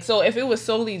 Like so if it was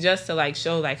solely just to like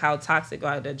show like how toxic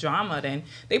or the drama, then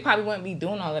they probably wouldn't be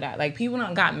doing all of that. Like people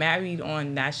done got married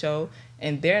on that show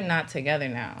and they're not together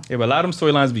now. Yeah, but a lot of them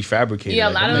storylines be fabricated. Yeah,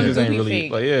 a lot of them do be really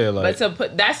fake. But to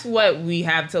put that's what we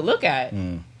have to look at.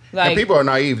 Like, and people are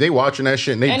naive. They watching that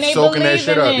shit and they soaking that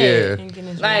shit up. Yeah.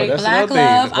 Like black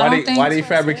love. Why they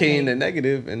fabricating the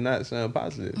negative and not something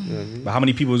positive? You know what I mean? But how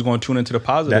many people is going to tune into the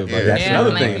positive? That's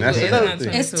another thing. That's another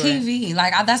thing. It's TV.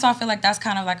 Like that's why I feel like that's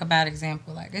kind of like a bad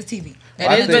example. Like it's TV.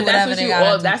 It is, but that's what you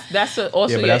all. That's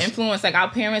also your influence. Like our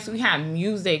parents, we had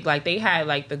music. Like they had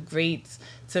like the greats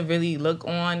to really look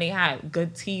on. They had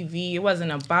good TV. It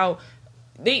wasn't about.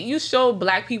 You showed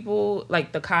black people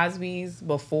like the Cosbys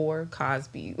before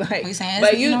Cosby, like,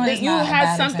 but you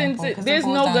had something. There's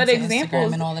no good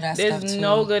examples. There's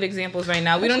no good examples right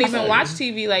now. We don't even watch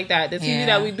TV like that. The TV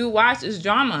that we do watch is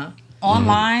drama.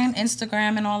 Online,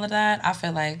 Instagram, and all of that. I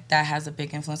feel like that has a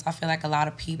big influence. I feel like a lot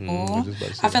of people.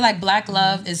 I feel like black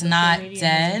love is not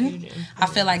dead. I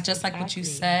feel like just like what you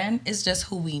said, it's just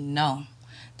who we know.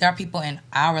 There are people in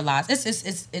our lives.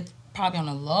 It's probably on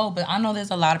the low, but I know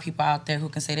there's a lot of people out there who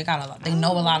can say they got a lot. They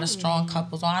know a lot of strong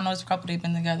couples. I know there's a couple they've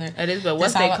been together. It is, but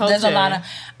what's their culture? There's a lot of.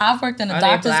 I've worked in a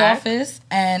doctor's office,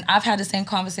 and I've had the same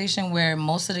conversation where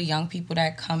most of the young people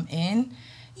that come in,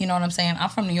 you know what I'm saying? I'm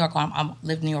from New York. I've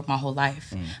lived in New York my whole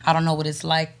life. I don't know what it's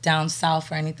like down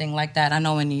south or anything like that. I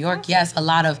know in New York, yes, a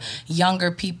lot of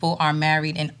younger people are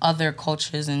married in other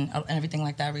cultures and everything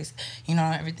like that. You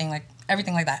know, everything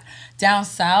like that. Down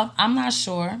south, I'm not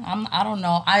sure. I don't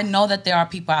know. I know that there are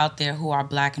people out there who are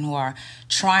black and who are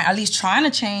trying to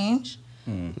change.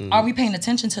 Are we paying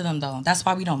attention to them though? That's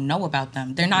why we don't know about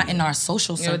them. They're not in our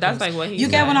social circles. That's like what you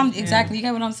get what I'm exactly. You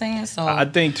get what I'm saying. So I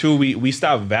think too we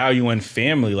stop valuing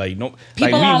family. Like no,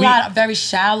 people like, are very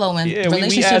shallow and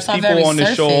relationships we ask are people very on the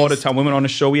surface. show all the time. Women on the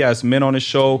show. We ask men on the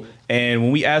show. And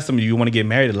when we ask them, do you want to get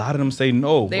married? A lot of them say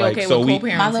no. They okay with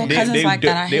co-parenting. My little cousins like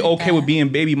that. They okay with being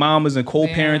baby mamas and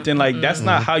co-parenting. Like that's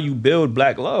not how you build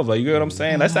black love. Like you know what I'm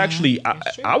saying? That's actually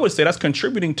I would say that's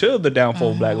contributing to the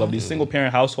downfall of black love. These single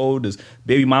parent household, this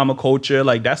baby mama culture.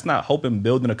 Like that's not helping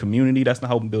building a community. That's not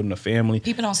helping building a family.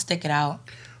 People don't stick it out.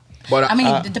 But I mean,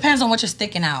 it depends on what you're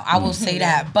sticking out. I will say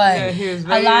that. But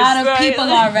a lot of people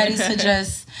are ready to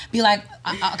just be like,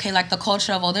 okay, like the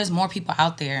culture of, there's more people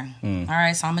out there. All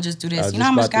right, so I'm going to just do this. You know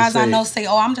how much guys I know say,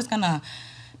 I'm just going to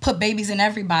put babies in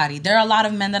everybody. There are a lot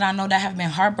of men that I know that have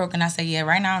been heartbroken. I say, yeah,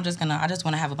 right now I just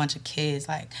want to have a bunch of kids.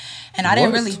 And I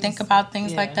didn't really think about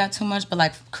things like that too much, but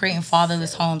like creating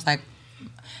fatherless homes, like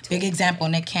Big example,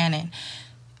 Nick Cannon.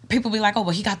 People be like, oh,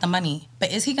 well, he got the money.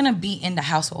 But is he going to be in the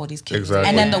house with all these kids? Exactly.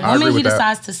 And then the I agree woman he with that.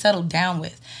 decides to settle down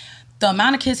with, the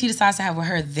amount of kids he decides to have with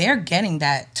her, they're getting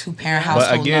that two-parent household.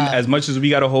 But again, love. as much as we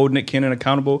got to hold Nick Cannon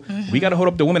accountable, we got to hold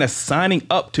up the women that's signing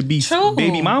up to be True.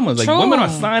 baby mamas. Like, True. women are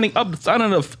signing up. I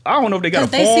don't know if they got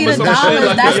a They form see or the some dollars. shit.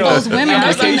 Like, That's yo, those women. Yeah,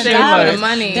 They're seeing the like, dollars. the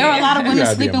money. There are a lot of women gotta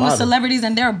be a sleeping with model. celebrities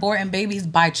and they're aborting babies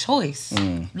by choice.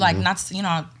 Like, not,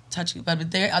 touchy, but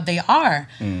they are.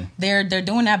 They're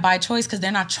doing that by choice because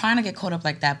they're not trying to get caught up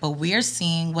like that. But we're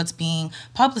seeing what's being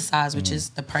publicized, which is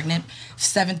the pregnant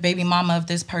 7th baby mama of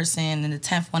this person and the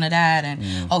 10th one of that, and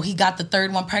oh, he got the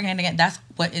 3rd one pregnant again. That's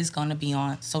what is going to be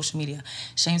on social media.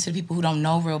 Shame to the people who don't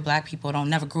know real black people, don't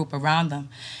never grew up around them.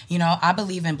 I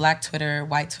believe in black Twitter,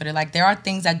 white Twitter. Like, there are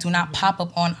things that do not pop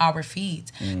up on our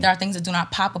feeds. There are things that do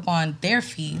not pop up on their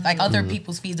feed, like other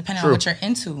people's feeds, depending on what you're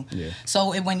into. Yeah.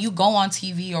 So when you go on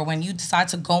TV or when you decide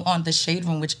to go on the Shade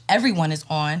Room, which everyone is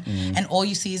on, and all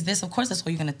you see is this, of course that's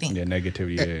what you're going to think. Yeah,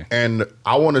 negativity, yeah. And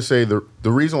I want to say the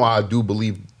reason why I do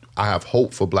believe I have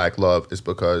hope for black love is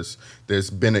because there's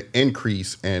been an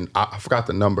increase in, I forgot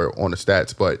the number on the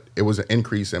stats, but it was an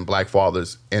increase in black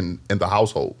fathers in the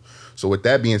household. So with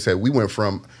that being said, we went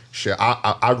from shit.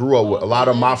 I grew up with a lot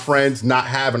of my friends not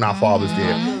having our fathers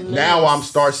there. Now I'm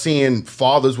start seeing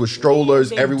fathers with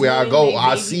strollers everywhere I go.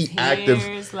 I see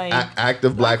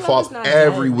active black fathers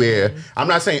everywhere. I'm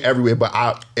not saying everywhere,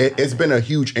 but it's been a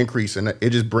huge increase, and it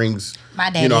just brings, My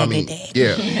dad, you know what I mean? dad.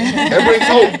 Yeah, it brings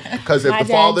hope because if My the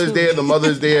dad father's too. there, the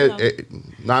mother's there,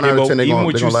 9 out of 10 they're even gonna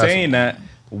with you last. saying that,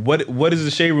 what is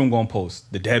the Shade Room gonna post?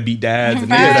 The deadbeat dads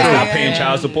and niggas Right. that's not paying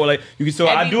child support. Like, you can. So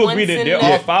I do agree that there are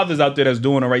Yeah. fathers out there that's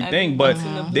doing the right thing, but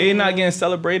they're not getting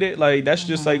celebrated. Like, that's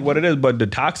just like what it is. But the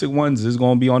toxic ones is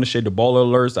gonna be on the shit. The baller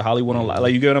alerts, the Hollywood,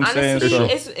 like, you get what I'm Honestly,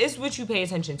 saying? it's what you pay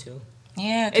attention to.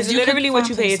 Yeah, 'cause It's you could literally what find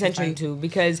you pay places to attention fight. to,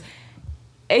 because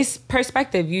it's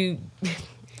perspective.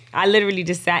 I literally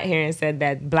just sat here and said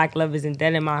that black love isn't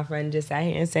dead, and my friend just sat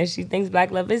here and said she thinks black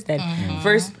love is dead.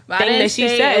 First But I thing didn't that she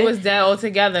say said it was dead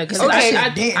altogether. Because Okay. what I both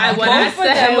of them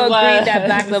said agreed that was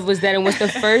black love was dead, and what's the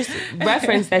first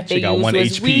reference that they She got used 1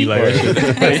 was HP. Like,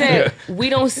 they said we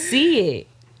don't see it.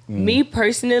 Me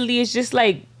personally, it's just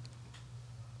like,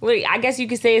 wait, I guess you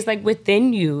could say it's like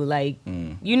within you, like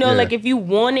Yeah. like if you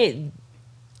want it.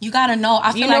 You gotta know.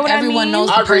 I feel know like what I everyone mean? knows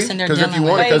I the agree, person they're because dealing if you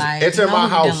with. want it, because Like, it's you in know my who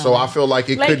you're house, dealing so I with. feel like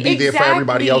it could be there for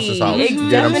everybody else's house. It's You get what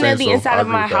I'm saying? definitely So inside I of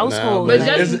agree my with that. household. But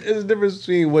Like, just- It's the difference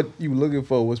between what you looking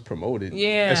for, what's promoted.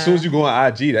 Yeah. As soon as you go on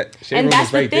IG, that Shade and Room that's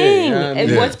is the right thing. there. You know what I mean?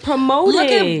 And what's promoted? Look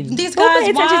at these Don't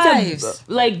pay guys' attention wives.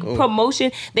 to like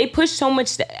promotion. They push so much.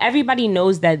 Everybody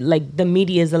knows that like the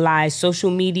media is a lie.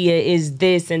 Social media is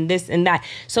this and that.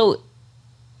 So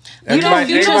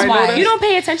Everybody know that? you don't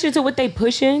pay attention to what they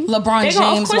pushing. LeBron They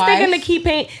gonna- James' of course, they're gonna wife. keep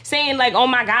saying like, "Oh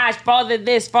my gosh, father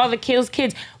this, father kills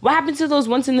kids." What happened to those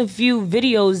once in a few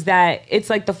videos that it's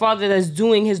like the father that's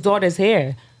doing his daughter's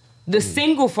hair, the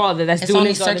single father that's It's doing only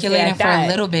his daughter's hair circulating at for a that.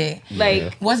 little bit.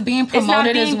 Like What's being it's not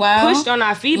promoted being as well? pushed on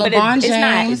our feet, but LeBron it's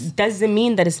not. James, It doesn't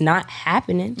mean that it's not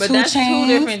happening. But 2 that's two Chainz,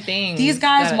 different things. These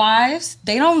guys' that- wives,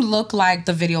 they don't look like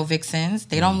the video vixens.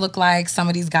 They don't look like some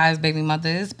of these guys' baby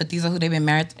mothers, but these are who they've been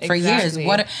married for years. Exactly.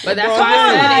 What? But that's Come why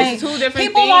I said on, it's two different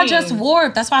people things. are just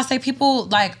warped. That's why I say people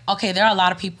like, okay, there are a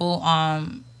lot of people,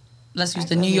 let's use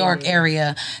the New York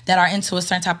area, that are into a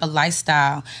certain type of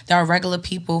lifestyle. There are regular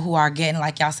people who are getting,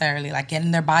 like y'all said earlier, like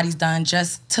getting their bodies done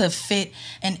just to fit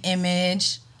an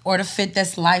image or to fit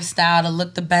this lifestyle, to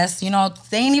look the best. You know,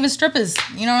 they ain't even strippers.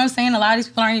 You know what I'm saying? A lot of these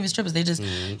people aren't even strippers. They just,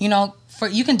 you know,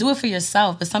 you can do it for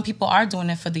yourself, but some people are doing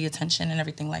it for the attention and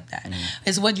everything like that.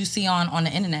 It's what you see on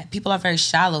the internet. People are very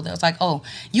shallow. It's like, oh,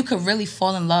 you could really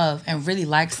fall in love and really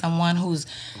like someone who's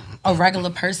a regular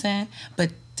person, but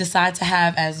decide to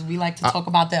have, as we like to talk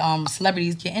about the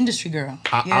celebrities, your industry girl.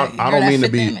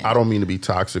 I don't mean to be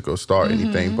toxic or start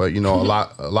anything, but you know, a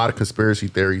lot of conspiracy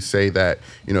theories say that,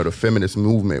 you know, the feminist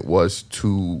movement was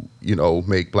to, you know,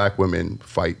 make black women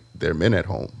fight their men at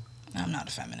home. I'm not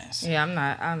a feminist. Yeah, I'm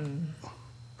not.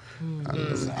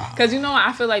 Because, you know,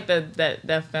 I feel like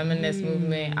the feminist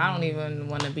movement, I don't even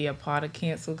want to be a part of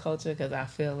cancel culture because I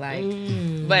feel like...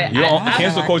 But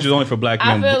cancel culture is only for black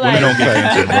I men. feel Women like- don't get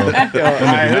canceled, bro. All Women do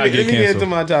right, not let me get get into canceled.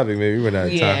 my topic, maybe. We're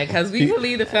not Yeah, because we can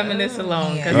leave the feminists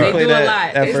alone because You they play do a that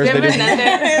lot. at It's first, different they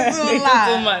than do they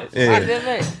do too much.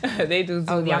 Yeah. They do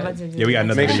too much. Yeah, we got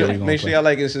another video we gonna Make sure play. y'all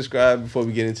like and subscribe before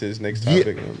we get into this next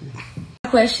topic.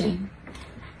 Question.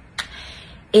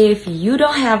 If you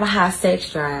don't have a high sex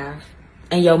drive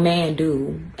and your man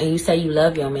do, and you say you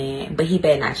love your man, but he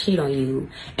better not cheat on you,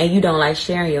 and you don't like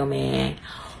sharing your man,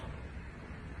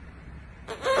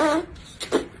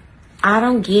 I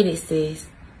don't get it, sis.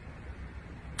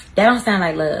 That don't sound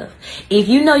like love. If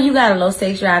you know you got a low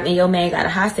sex drive and your man got a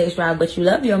high sex drive, but you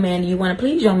love your man and you want to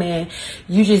please your man,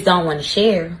 you just don't want to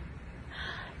share,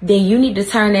 then you need to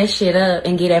turn that shit up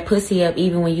and get that pussy up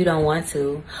even when you don't want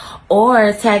to.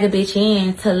 Or tag a bitch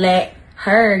in to let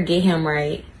her get him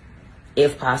right,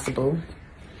 if possible.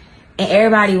 And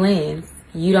everybody wins.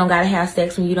 You don't gotta have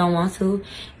sex when you don't want to,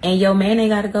 and your man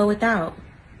ain't gotta go without.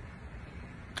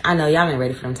 I know y'all ain't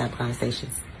ready for them type of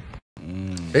conversations.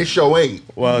 They sure ain't.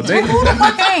 Well, they. I'm ready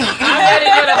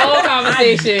for the whole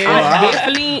conversation.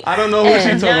 I don't know what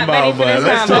she's talking about, but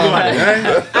let's talk about it.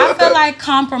 I feel like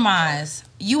compromise.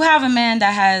 You have a man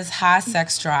that has high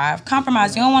sex drive.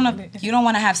 Compromise. You don't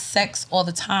want to have sex all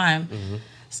the time. Mm-hmm.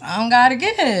 Some gotta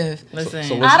give. Listen,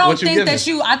 so I don't think that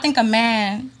you. I think a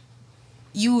man.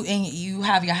 You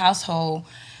have your household.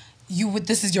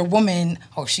 This is your woman.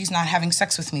 Oh, she's not having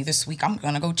sex with me this week. I'm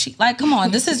gonna go cheat. Like, come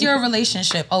on, this is your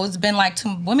relationship. Oh, it's been like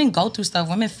women go through stuff.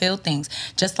 Women feel things,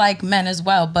 just like men as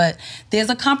well. But there's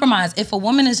a compromise. If a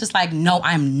woman is just like, no,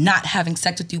 I'm not having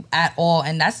sex with you at all,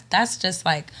 and that's just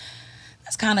like.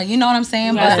 That's kind of, you know what I'm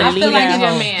saying? But I feel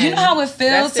like you know how it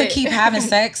feels to keep having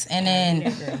sex and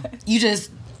then you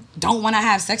just don't want to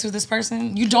have sex with this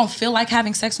person. You don't feel like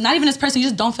having sex. Not even this person. You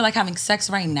just don't feel like having sex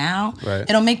right now. Right.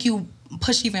 It'll make you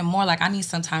push even more. Like, I need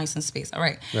some time, some space. All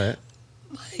right. Right.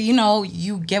 You know,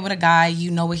 you get with a guy.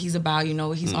 You know what he's about. You know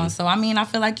what he's on. So, I mean, I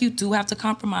feel like you do have to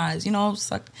compromise. You know,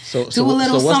 do a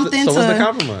little something So what's the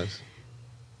compromise?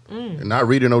 Not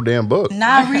reading no damn book.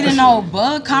 Not reading no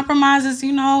book. Compromises,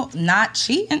 you know, not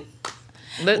cheating.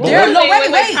 wait. There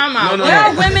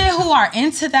are women who are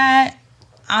into that.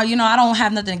 You know, I don't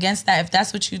have nothing against that. If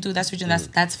that's what you do, that's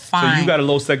fine. So you got a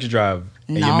low sex drive.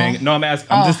 No. And your man, no, I'm asking.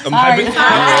 I'm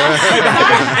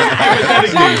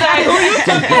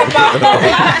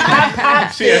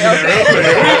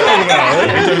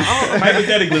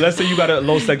hypothetically, let's say you got a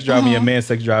low sex drive and your man's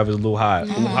sex drive is a little high.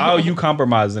 How are you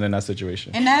compromising in that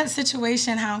situation? In that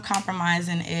situation, how I'm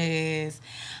compromising is...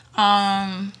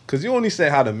 Because you only say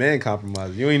how the man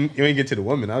compromises. You ain't get to the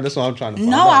woman. That's what I'm trying to find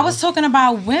No, out. I was talking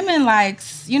about women, like,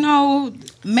 you know,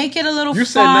 make it a little you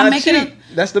fun. You said not cheat.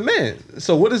 That's the man.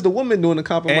 So what is the woman doing to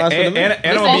compromise for the man?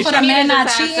 And for the man not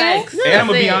cheating? And I'm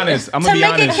going to be honest. To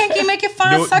make it kinky, make it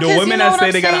fun. The women that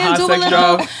say they got a high sex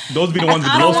drive, those be the ones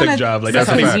with the low sex drive. Like, that's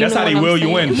how they will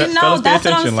you in. You know, that's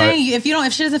what I'm saying. If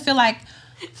she doesn't feel like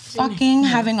fucking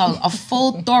having a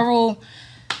full, thorough...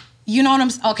 You know what I'm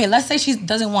saying? Okay, let's say she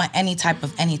doesn't want any type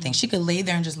of anything. She could lay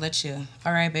there and just let you.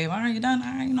 All right, babe. All right, you done?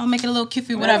 All right, you know, make it a little cute,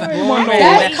 whatever.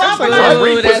 That's compromise.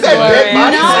 No,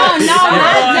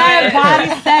 not dead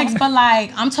body sex. But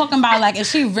like, I'm talking about like if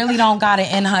she really don't got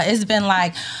it in her. It's been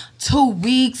like 2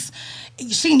 weeks.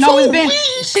 She knows it's been.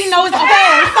 She knows. Okay,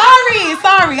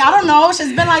 sorry. I don't know.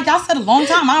 She's been like y'all said a long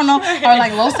time. I don't know. Or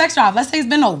like low sex drive. Let's say it's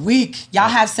been a week. Y'all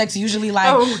have sex usually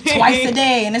like twice a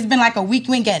day, and it's been like a week.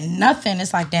 You ain't getting nothing.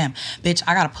 It's like damn, bitch.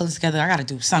 I gotta pull this together. I gotta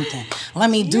do something.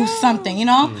 Let me do something. You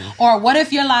know. Or what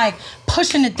if you're like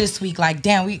pushing it this week? Like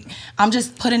damn, I'm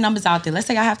just putting numbers out there. Let's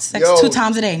say I have sex 2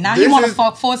 times a day. Now he want to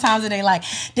fuck 4 times a day. Like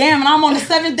damn, and I'm on the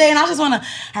 7th day, and I just wanna.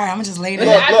 All right, I'm gonna just lay there.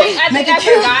 I think as a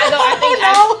guy though. I think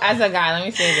as a guy. Let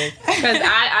me say this because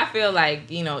I feel like,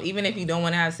 you know, even if you don't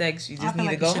want to have sex, you just need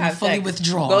to go have fully sex.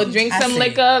 Withdraw. Go drink some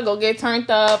liquor, go get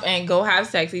turned up, and go have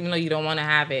sex, even though you don't want to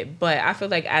have it. But I feel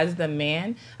like as the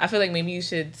man, I feel like maybe you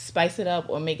should spice it up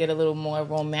or make it a little more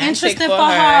romantic interesting for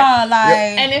her.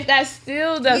 Like, and if that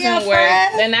still doesn't work,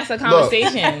 then that's a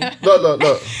conversation.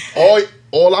 Look.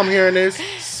 All I'm hearing is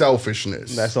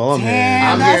selfishness. That's all I'm hearing.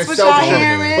 I'm hearing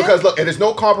selfishness. Because look, and there's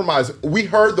no compromise. We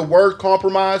heard the word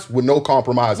compromise with no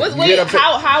compromise. Wait,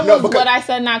 how was what I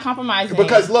said not compromising?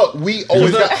 Because look, we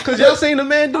always got... Because y'all seen the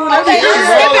man doing that.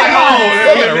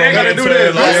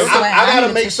 I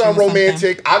gotta make something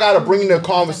romantic. I gotta bring the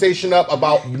conversation up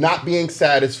about not being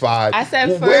satisfied. I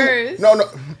said first. No.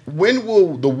 When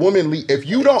will the woman leave? If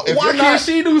you don't, why can't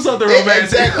she do something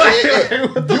romantic?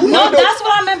 Exactly. No, that's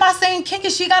what I meant by saying kinky.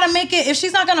 She gotta make it. If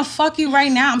she's not gonna fuck you right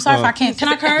now, I'm sorry if I can't. Can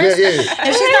I curse? Yeah.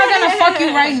 If she's not gonna fuck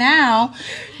you right now,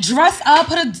 dress up,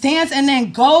 put a dance, and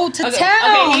then go to town.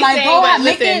 Okay, like go out,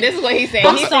 make it. This is what he's saying.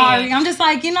 I'm sorry. I'm just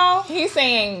like, you know. He's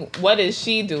saying, what does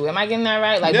she do? Am I getting that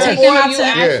right? Like taking before out you to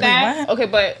ask that. Okay,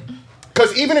 but.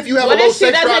 Because even if you have a low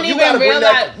sex drive, you gotta bring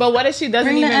that. But what if she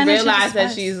doesn't even realize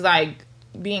that she's like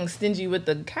being stingy with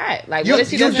the cat? Like, what if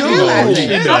she doesn't realize it?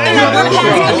 You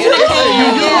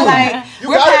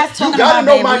gotta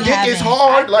know my dick is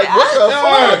hard. Like, what the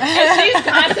fuck? And she's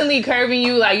constantly curving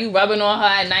you, like you rubbing on her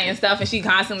at night and stuff, and she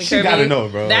constantly curving you. Gotta know,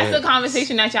 bro. That's the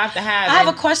conversation that you have to have. I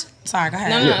have a question. Sorry, go ahead.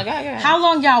 No, go ahead. How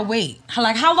long y'all wait? How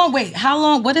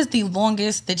long? What is the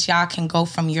longest that y'all can go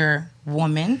from your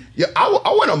woman. Yeah,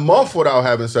 I went a month without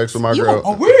having sex with my You girl.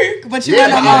 a week, but you Yeah,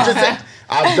 went a I'm month. just saying,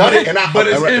 I've done it, and But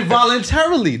it's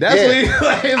involuntarily. That's what he,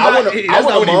 like, I went that's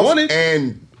not a what he month, wanted.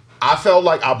 and I felt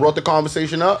like I brought the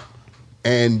conversation up,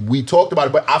 and we talked about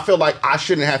it. But I feel like I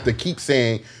shouldn't have to keep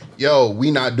saying, "Yo, we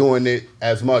not doing it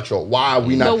as much," or "Why are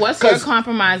we not?" But what's your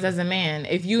compromise as a man?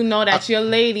 If you know that your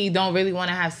lady don't really want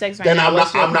to have sex right then now,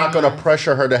 I'm not going to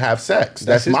pressure her to have sex.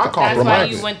 That's my compromise. That's why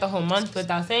you went the whole month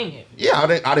without saying it. Yeah, I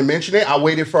didn't mention it. I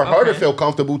waited for her to feel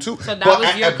comfortable too. So that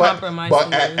was your compromise.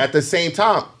 But at the same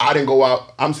time, I didn't go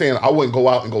out. I'm saying I wouldn't go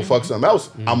out and go fuck something else.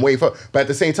 I'm waiting for. But at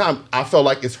the same time, I felt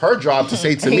like it's her job to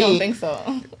say to I me. don't think so.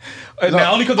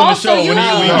 Now only because on the Also, show. you when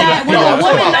mean you- that when a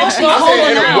woman knows she's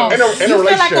holding out, in a you feel like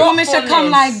relationship. the woman should come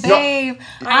like, babe,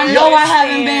 I know I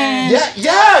haven't been. Yeah,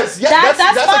 yes, That's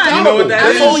fine. accountable. You know what that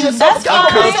That's is? holding yourself That's fine.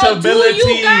 accountable. Accountability. So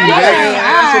do you guys- All right,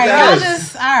 That's what that y'all is.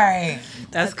 just, all right.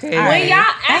 That's crazy. All right. y'all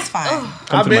That's fine.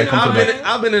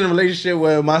 I've been in a relationship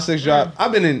where my sex drive.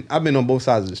 I've been on both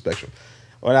sides of the spectrum.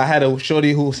 When I had a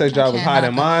shorty whose sex drive was higher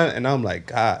than mine, and I'm like,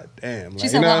 God damn. She like,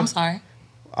 said, well, I'm sorry.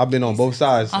 I've been on both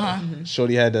sides.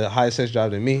 Shorty had the highest sex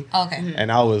drive than me. Okay. And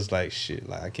I was like, shit,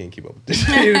 like I can't keep up with this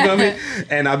shit. You know what I mean?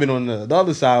 And I've been on the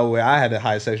other side where I had the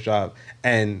highest sex drive.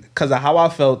 And because of how I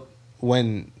felt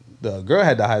when the girl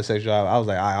had the highest sex drive, I was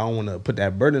like, I don't want to put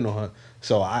that burden on her.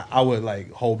 So I would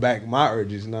like hold back my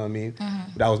urges, you know what I mean?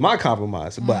 That was my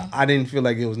compromise. But I didn't feel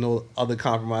like there was no other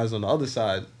compromise on the other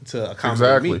side to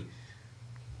accommodate me.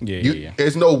 Yeah.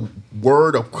 There's no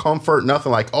word of comfort,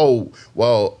 nothing like, oh,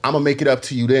 well, I'm gonna make it up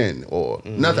to you then, or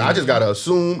nothing. I just gotta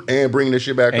assume and bring this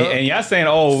shit back up. And y'all saying,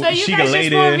 oh, So you she guys can lay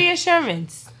just want there.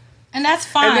 reassurance. And that's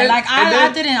fine. And then- like, and I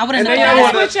then- didn't. I wouldn't And know then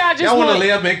that. y'all want to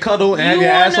lay up and cuddle and have You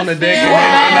your ass on wanna the dick.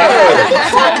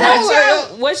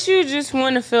 What you just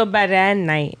want to feel better at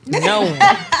night? No.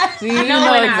 You No,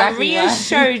 know and exactly I why.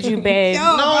 reassured you, babe.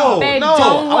 No, Babe, no.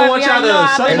 don't I worry, want I y'all know to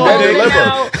I've suck been my working dick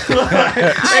out.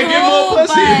 and get more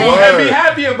pussy. but- And be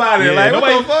happy about it. Yeah, Like,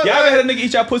 nobody, what the fuck? y'all ever had a nigga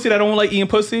eat y'all pussy that don't like eating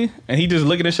pussy? And he just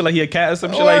looking at shit like he a cat or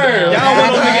some shit like Word. that? Y'all don't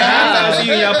want no nigga half-ass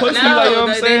eating y'all pussy, like, you know what I'm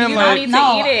then saying? you Like, don't need to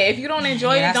No. eat it. If you don't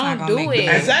enjoy Yeah, it, that's not don't gonna do make it.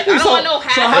 the- Exactly. I don't want no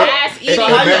half-ass eating. So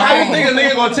how you think a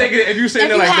nigga gonna take it if you If sitting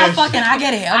there you like have this? fucking, I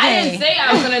get it. I Okay. didn't say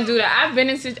I was gonna do that. I've been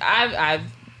in I've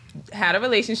had a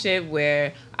relationship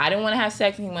where I didn't want to have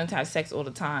sex and he wanted to have sex all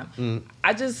the time.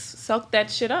 I just sucked that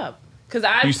shit up. Cause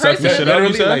I You sucked the personally, shit up, you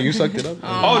Literally, said? like you sucked it up.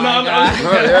 Oh, no, my no. God.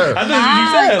 I thought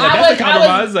you said, like, that's the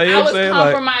compromise. Like, you know I what was I'm saying? Like,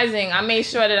 compromising. I made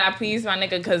sure that I pleased my nigga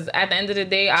because at the end of the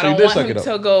day, I So you don't did want suck him it up.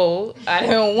 to go. I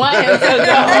didn't want him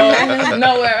to go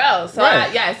nowhere else. So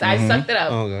Right. I sucked it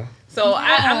up. Okay. So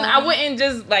I wouldn't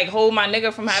just like hold my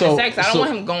nigga from having sex. I don't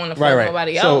want him going to fuck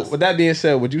nobody else. So with that being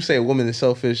said, would you say a woman is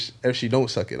selfish if she don't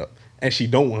suck it up and she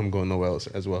don't want him going nowhere else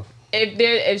as well?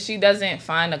 If she doesn't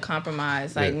find a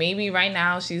compromise, like Yeah. maybe right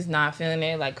now she's not feeling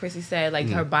it, like Chrissy said, like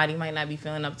her body might not be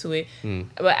feeling up to it.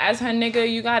 But as her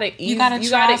nigga, you gotta ease, you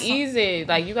gotta ease it.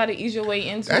 Like you gotta ease your way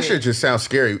into it. That shit just sounds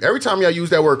scary. Every time y'all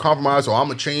use that word compromise or I'm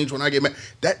gonna change when I get mad,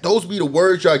 those be the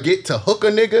words y'all get to hook a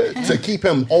nigga to keep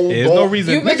him hold. There's no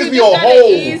reason. But Niggas you be just on gotta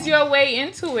hold. ease your way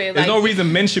into it. There's Like, no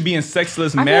reason men should be in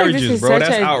sexless like this marriages, is bro. such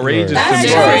That's a- outrageous. That's to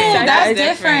me. true. Right. That's Different.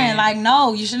 different. Like,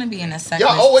 no, you shouldn't be in a sex.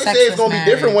 Y'all always say it's sexless gonna be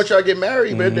different marriage. once y'all get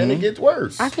married, but then it gets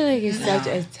worse. I feel like it's such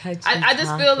a touchy I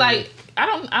just feel like I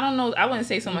don't know. I wouldn't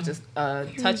say so much as a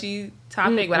touchy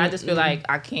topic, but I just feel like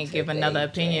I can't give another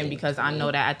opinion because I know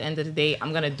that at the end of the day,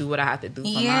 I'm gonna do what I have to do for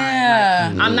mine.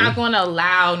 Yeah. Like, I'm not gonna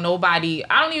allow nobody.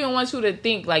 I don't even want you to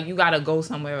think like you gotta go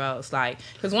somewhere else. Like,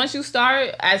 because once you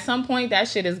start, at some point that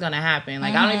shit is gonna happen.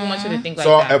 Like, I don't even want you to think like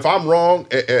So that. if I'm wrong,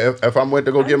 if I'm went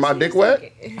to go get my dick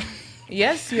wet,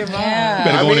 Yes, you're wrong. Yeah.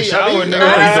 Better go in the shower, I nigga.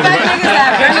 respect niggas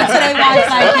that bring it to their wife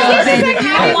like, yo, baby, if you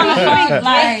don't want to fuck,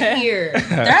 like, here.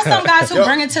 there's some guys who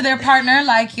bring it to their partner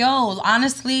like, yo,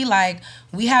 honestly, like,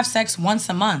 we have sex once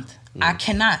a month. I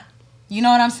cannot. You know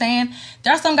what I'm saying?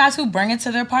 There's some guys who bring it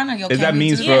to their partner. Yo, Is can that we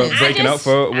means do for this? breaking up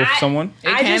with someone?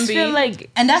 I can just be. feel like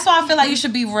And that's why I feel like you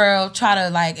should be real. Try to,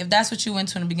 like, if that's what you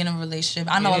into in the beginning of a relationship.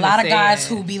 I know You a need lot to of say guys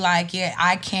it. who be like, yeah,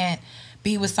 I can't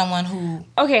be with someone who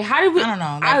okay. How do we? I don't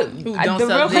know, like, who don't the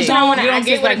suck real dick. question I want to You don't ask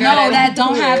get is with a like, girl no, that that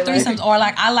don't have like- threesomes, or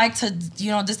like I like to,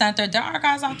 you know, this, that, and third. There are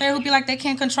guys out there who be like they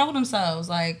can't control themselves.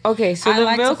 Like, okay, so I the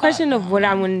like real to question fuck. of what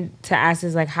I wanted to ask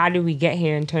is like, how do we get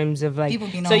here in terms of like? People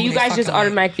be knowing So who you they guys just fucking with.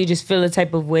 automatically just feel a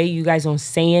type of way. You guys don't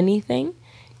say anything.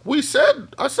 I've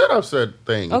said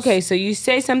things. Okay, so you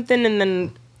say something and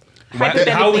then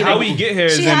How we get here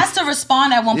is she has to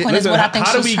respond at one point. Is what I think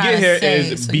she's trying to say. How do we get here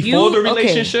is before the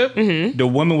relationship, the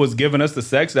woman was giving us the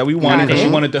sex that we wanted because she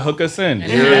wanted to hook us in. Now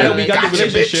that we got the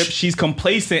relationship, she's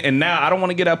complacent, and now I don't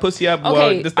want to get that pussy up.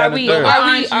 Okay, are we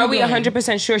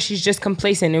 100% sure she's just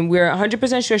complacent, and we're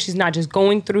 100% sure she's not just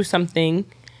going through something?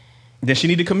 Then she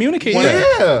need to communicate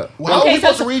that. Yeah. Well, how are we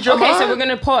supposed to read your mind? So we're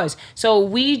gonna pause. So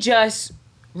we just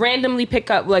randomly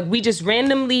pick up, like we just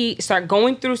randomly start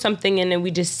going through something, and then we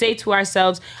just say to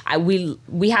ourselves,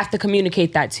 we have to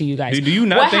communicate that to you guys. Do you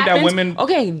not think that women?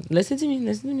 Okay, listen to me.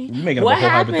 You making up a whole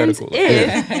hypothetical.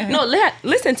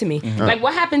 Listen to me. Like,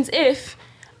 what happens if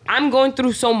I'm going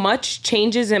through so much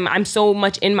changes and I'm so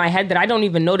much in my head that I don't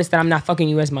even notice that I'm not fucking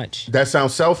you as much? That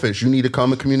sounds selfish. You need to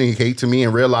come and communicate to me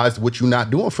and realize what you're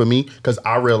not doing for me, because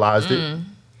I realized it.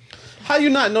 How you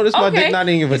not notice my dick not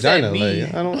in your vagina?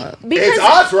 Like, I don't. It's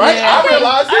us, right? I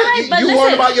realized it. Right, you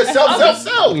worried about yourself,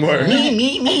 self. Me.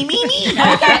 Okay.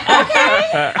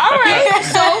 All right.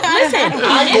 So listen,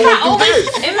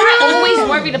 if I always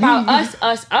worried about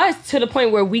us to the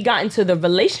point where we got into the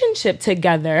relationship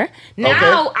together,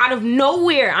 now out of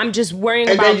nowhere I'm just worrying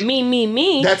about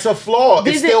me. That's a flaw.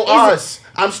 It's still us.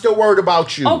 I'm still worried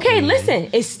about you. Okay, listen,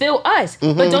 it's still us.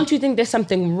 But don't you think there's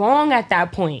something wrong at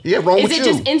that point? Yeah, wrong with you. Is it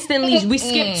just instantly we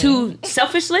skip to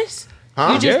selfishness?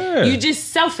 Huh? You just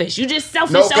selfish. You just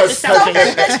selfish. No, because if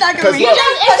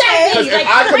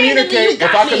I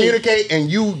communicate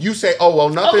and you say, oh well,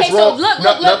 nothing's wrong.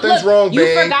 Nothing's wrong, babe.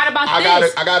 You forgot about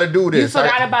this. I gotta do this. You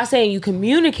forgot about saying you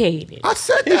communicated. I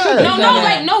said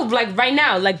that. Like right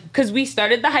now, like because we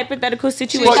started the hypothetical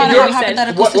situation. So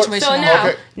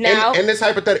now in this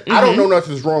hypothetical, I don't know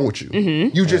nothing's wrong with you.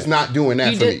 You just not doing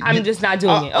that for me. I'm just not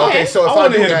doing it. Okay, so if I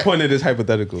want to hear the point of this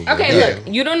hypothetical. Okay, look,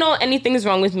 you don't know anything's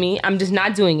wrong with me. I'm just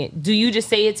not doing it. Do you just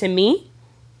say it to me?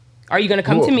 Are you gonna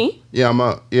come to me? Yeah,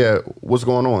 what's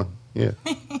going on? Yeah.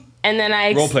 And then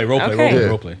I role play.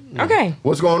 Okay.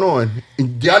 What's going on?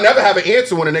 Y'all never have an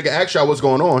answer when a nigga asks y'all what's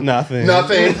going on. Nothing. No. And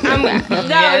then we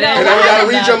gotta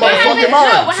read your motherfucking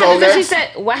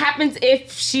mind. What happens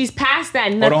if she's past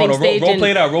that nothing stage? Role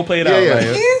play it out.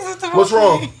 Yeah. What's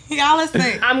wrong? Y'all listen.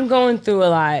 I'm going through a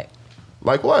lot.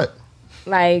 Like what?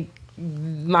 Like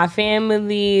my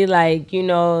family, like, you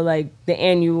know, like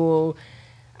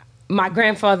my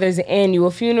grandfather's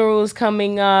annual funeral's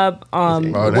coming up. Work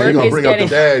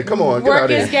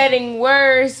is getting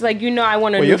worse. Like, you know, I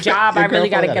want a new job. I really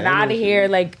gotta get out of here.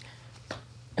 Like,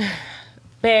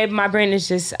 babe, my brain is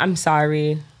just, I'm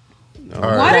sorry.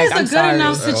 What is a good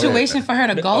enough situation for her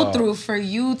to go through for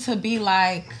you to be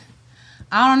like,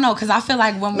 I don't know, because I feel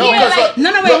like when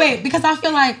wait, because I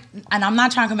feel like, and I'm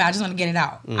not trying to come back, I just want to get it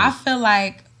out. I feel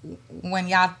like when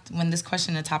this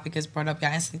question and topic is brought up,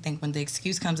 y'all instantly think when the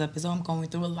excuse comes up is, oh, I'm going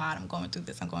through a lot, I'm going through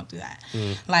this, I'm going through that.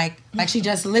 Like she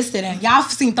just listed and y'all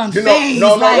seem unfazed.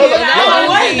 No, because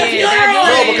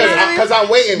I'm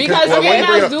waiting. Because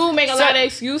females do make a lot of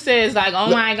excuses, like,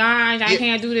 oh my gosh, I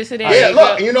can't do this today. Yeah,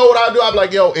 look, you know what I'll do? I'll be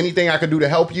like, yo, anything I can do to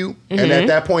help you. And at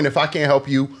that point, if I can't help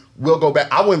you, we'll go back.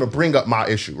 I won't even bring up my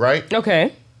issue, right?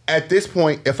 Okay. At this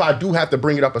point, if I do have to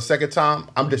bring it up a second time,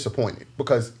 I'm disappointed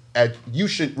because you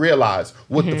should realize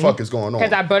what the fuck is going on.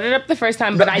 Because I brought it up the first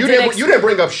time, but you didn't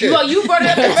bring up shit. Well, you brought it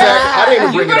up. I didn't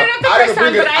even bring it up. I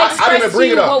didn't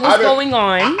bring it up. What was going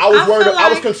on? I was worried. I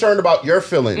was concerned about your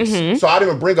feelings, so I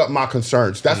didn't even bring up my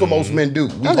concerns. That's what most men do.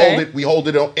 We hold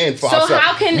it in for ourselves. So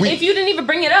how can, if you didn't even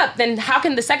bring it up, then how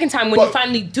can the second time when you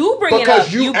finally do bring it up,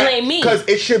 you blame me? Because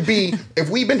it should be, if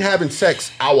we've been having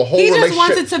sex, our whole relationship. He just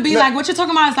wants it to be like what you're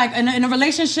talking about is like in a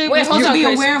relationship. We're supposed to be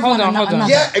aware of one another.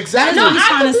 Yeah, exactly. No,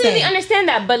 I completely understand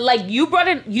that. But like you brought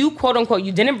it, you quote unquote,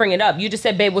 you didn't bring it up. You just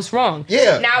said, babe, what's wrong?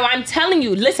 Yeah. Now I'm telling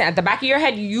you, listen, at the back of your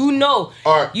head, you know.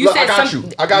 All right,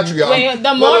 I got you, y'all. Wait,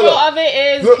 the moral of it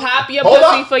is pop your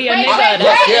pussy for your nigga. Look,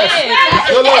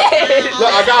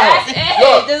 I got her.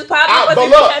 Look, just pop your pussy for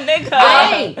your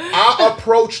nigga. I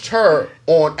approached her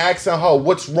on asking her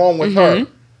what's wrong with her.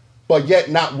 But yet,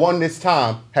 not one this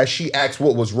time has she asked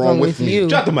what was wrong with me.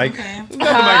 Drop the mic. Okay. Drop the mic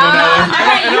on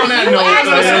that one. You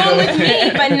asked what's wrong with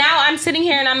me, but now I'm sitting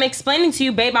here and I'm explaining to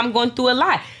you, babe, I'm going through a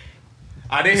lot.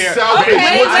 I didn't hear. Selfish.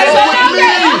 Okay, what's wrong with me?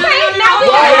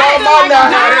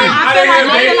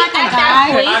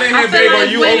 I didn't hear, babe,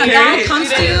 are you okay?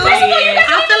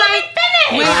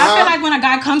 I feel like when a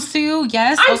guy comes to you,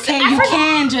 yes, you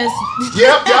can just.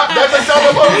 Yep, that's a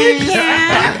self-belief.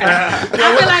 I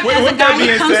feel like as a guy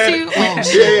who comes to you.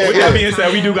 With that being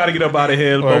said, we do got to get up out of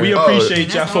here, but we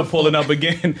appreciate y'all for pulling up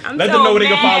again. Let them know where they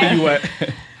can follow you at.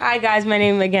 Hi guys, my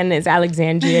name again is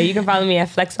Alexandria. You can follow me at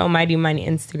Flex Almighty, my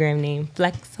Instagram name.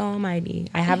 Flex Almighty.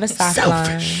 I have a sock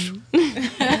line.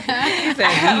 That's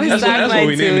what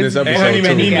we naming this episode. Her name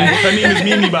is Mimi. Her name is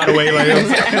Mimi, by the way. Like,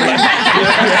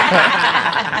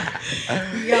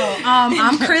 yo,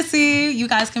 I'm Chrissy. You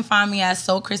guys can find me as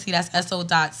So Chrissy. That's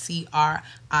SO.CRISSSSY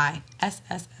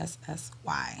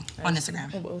on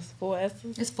Instagram. It's 4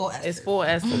 S's? It's 4 S's. It's 4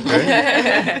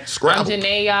 S's. Scrabble. I'm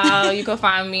Janae, y'all. You can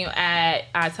find me at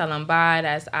I Tell Them Bye.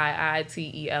 That's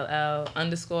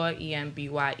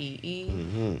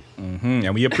IITELL_EMBYEE.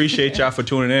 And we appreciate y'all for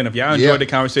tuning in. If y'all enjoyed the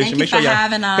conversation, make sure y'all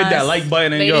hit that like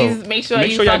button. And ladies, make sure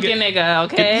you fuck your nigga,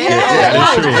 okay? That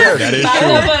is true. That is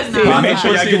true. Make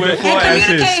sure y'all get the 4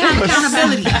 S's.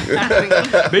 Accountability.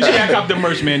 Make sure y'all cop the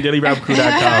merch, man.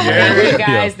 Dailyrapupcrew.com, man.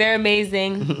 Guys, they're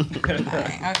amazing.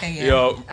 Okay, yeah. Yo.